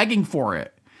practically begging for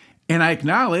it. And I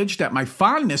acknowledge that my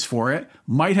fondness for it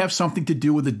might have something to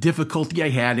do with the difficulty I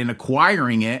had in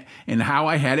acquiring it and how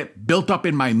I had it built up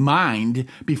in my mind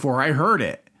before I heard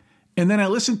it. And then I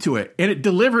listened to it, and it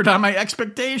delivered on my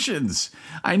expectations.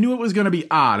 I knew it was going to be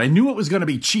odd. I knew it was going to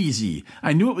be cheesy.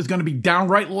 I knew it was going to be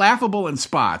downright laughable in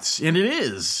spots, and it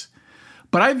is.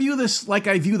 But I view this like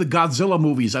I view the Godzilla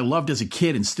movies I loved as a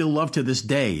kid and still love to this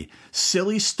day.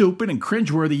 Silly, stupid, and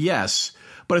cringeworthy, yes.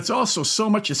 But it's also so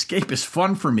much escapist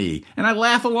fun for me, and I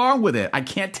laugh along with it. I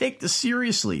can't take this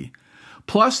seriously.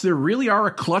 Plus, there really are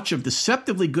a clutch of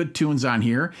deceptively good tunes on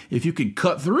here if you can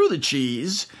cut through the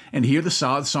cheese and hear the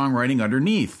solid songwriting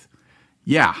underneath.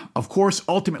 Yeah, of course,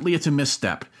 ultimately it's a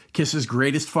misstep. Kiss's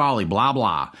greatest folly, blah,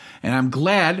 blah. And I'm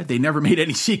glad they never made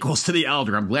any sequels to The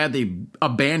Elder. I'm glad they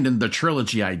abandoned the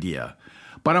trilogy idea.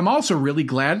 But I'm also really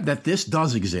glad that this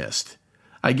does exist.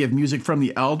 I give music from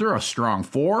The Elder a strong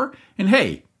 4, and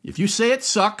hey, if you say it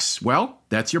sucks, well,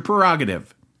 that's your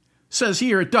prerogative. Says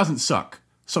here it doesn't suck,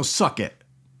 so suck it.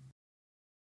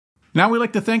 Now we'd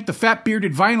like to thank the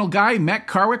fat-bearded vinyl guy, Matt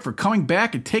Carwick, for coming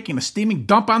back and taking a steaming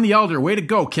dump on The Elder. Way to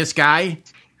go, Kiss guy.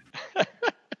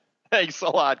 Thanks a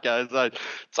lot, guys.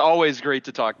 It's always great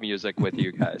to talk music with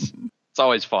you guys. It's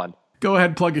always fun. Go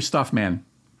ahead, plug your stuff, man.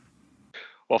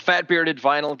 Well,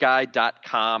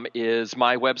 fatbeardedvinylguy.com is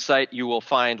my website. You will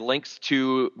find links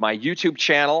to my YouTube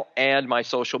channel and my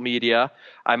social media.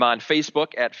 I'm on Facebook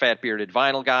at Fatbearded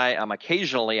Vinyl Guy. I'm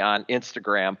occasionally on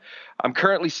Instagram. I'm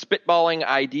currently spitballing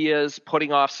ideas,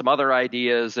 putting off some other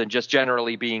ideas, and just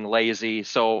generally being lazy.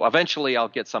 So eventually I'll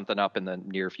get something up in the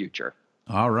near future.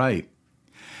 All right.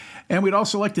 And we'd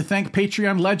also like to thank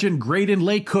Patreon legend Graydon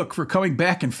Laycook for coming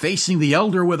back and facing The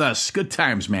Elder with us. Good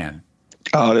times, man.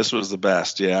 Oh, this was the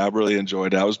best. Yeah, I really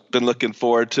enjoyed it. I've been looking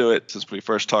forward to it since we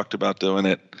first talked about doing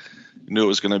it. Knew it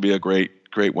was going to be a great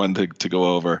one to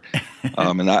go over.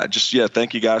 And I just,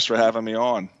 thank you guys for having me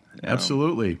on.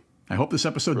 Absolutely. I hope this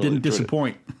episode really didn't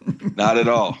disappoint. Not at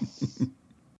all.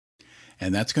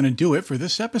 And that's going to do it for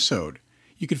this episode.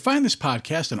 You can find this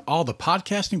podcast on all the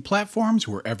podcasting platforms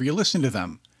wherever you listen to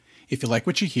them. If you like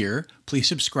what you hear, please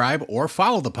subscribe or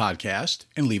follow the podcast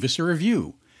and leave us a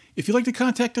review. If you'd like to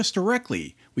contact us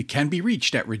directly, we can be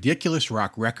reached at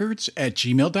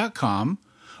ridiculousrockrecords@gmail.com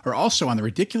or also on the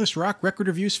Ridiculous Rock Record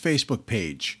Reviews Facebook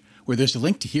page, where there's a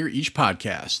link to hear each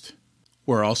podcast.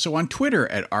 We're also on Twitter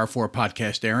at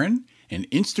R4PodcastAaron and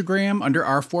Instagram under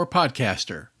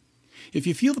R4Podcaster. If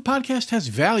you feel the podcast has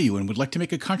value and would like to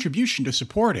make a contribution to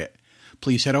support it,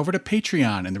 please head over to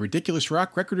Patreon and the Ridiculous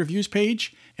Rock Record Reviews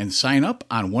page and sign up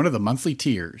on one of the monthly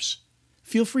tiers.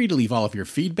 Feel free to leave all of your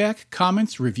feedback,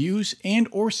 comments, reviews, and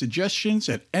or suggestions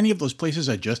at any of those places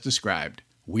I just described.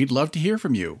 We'd love to hear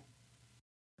from you.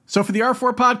 So for the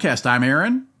R4 Podcast, I'm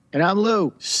Aaron. And I'm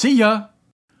Lou. See ya.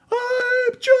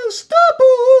 I'm just a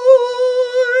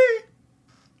boy.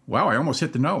 Wow, I almost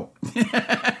hit the note.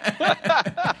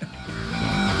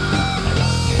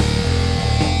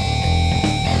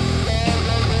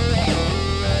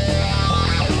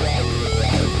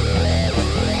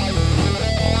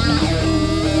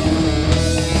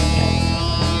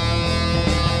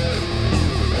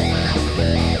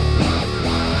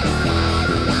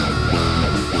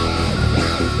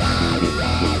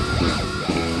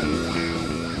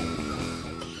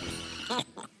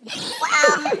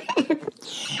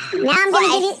 Now I'm going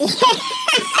to give you...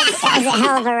 That was a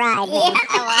hell of a ride. Yeah,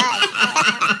 it was.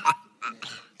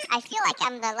 I feel like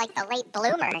I'm the late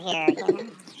bloomer here. You know?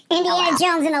 Indiana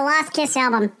Jones and the Lost Kiss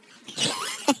album.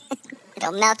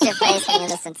 It'll melt your face when you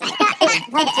listen to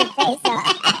it. Melt your face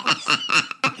off.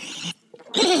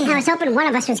 I was hoping one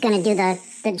of us was going to do the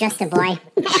Just a Boy.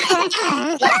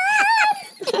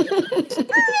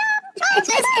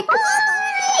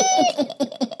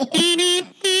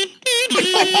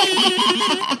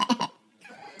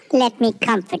 Let me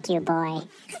comfort you, boy.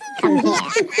 Come here.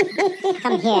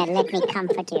 Come here, let me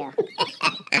comfort you.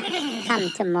 Come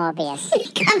to Morbius.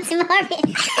 Come to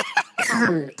Morbius.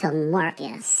 Come to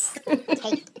Morgus.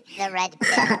 Take the red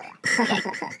pill.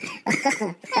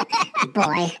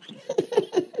 Boy.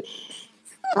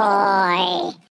 Boy.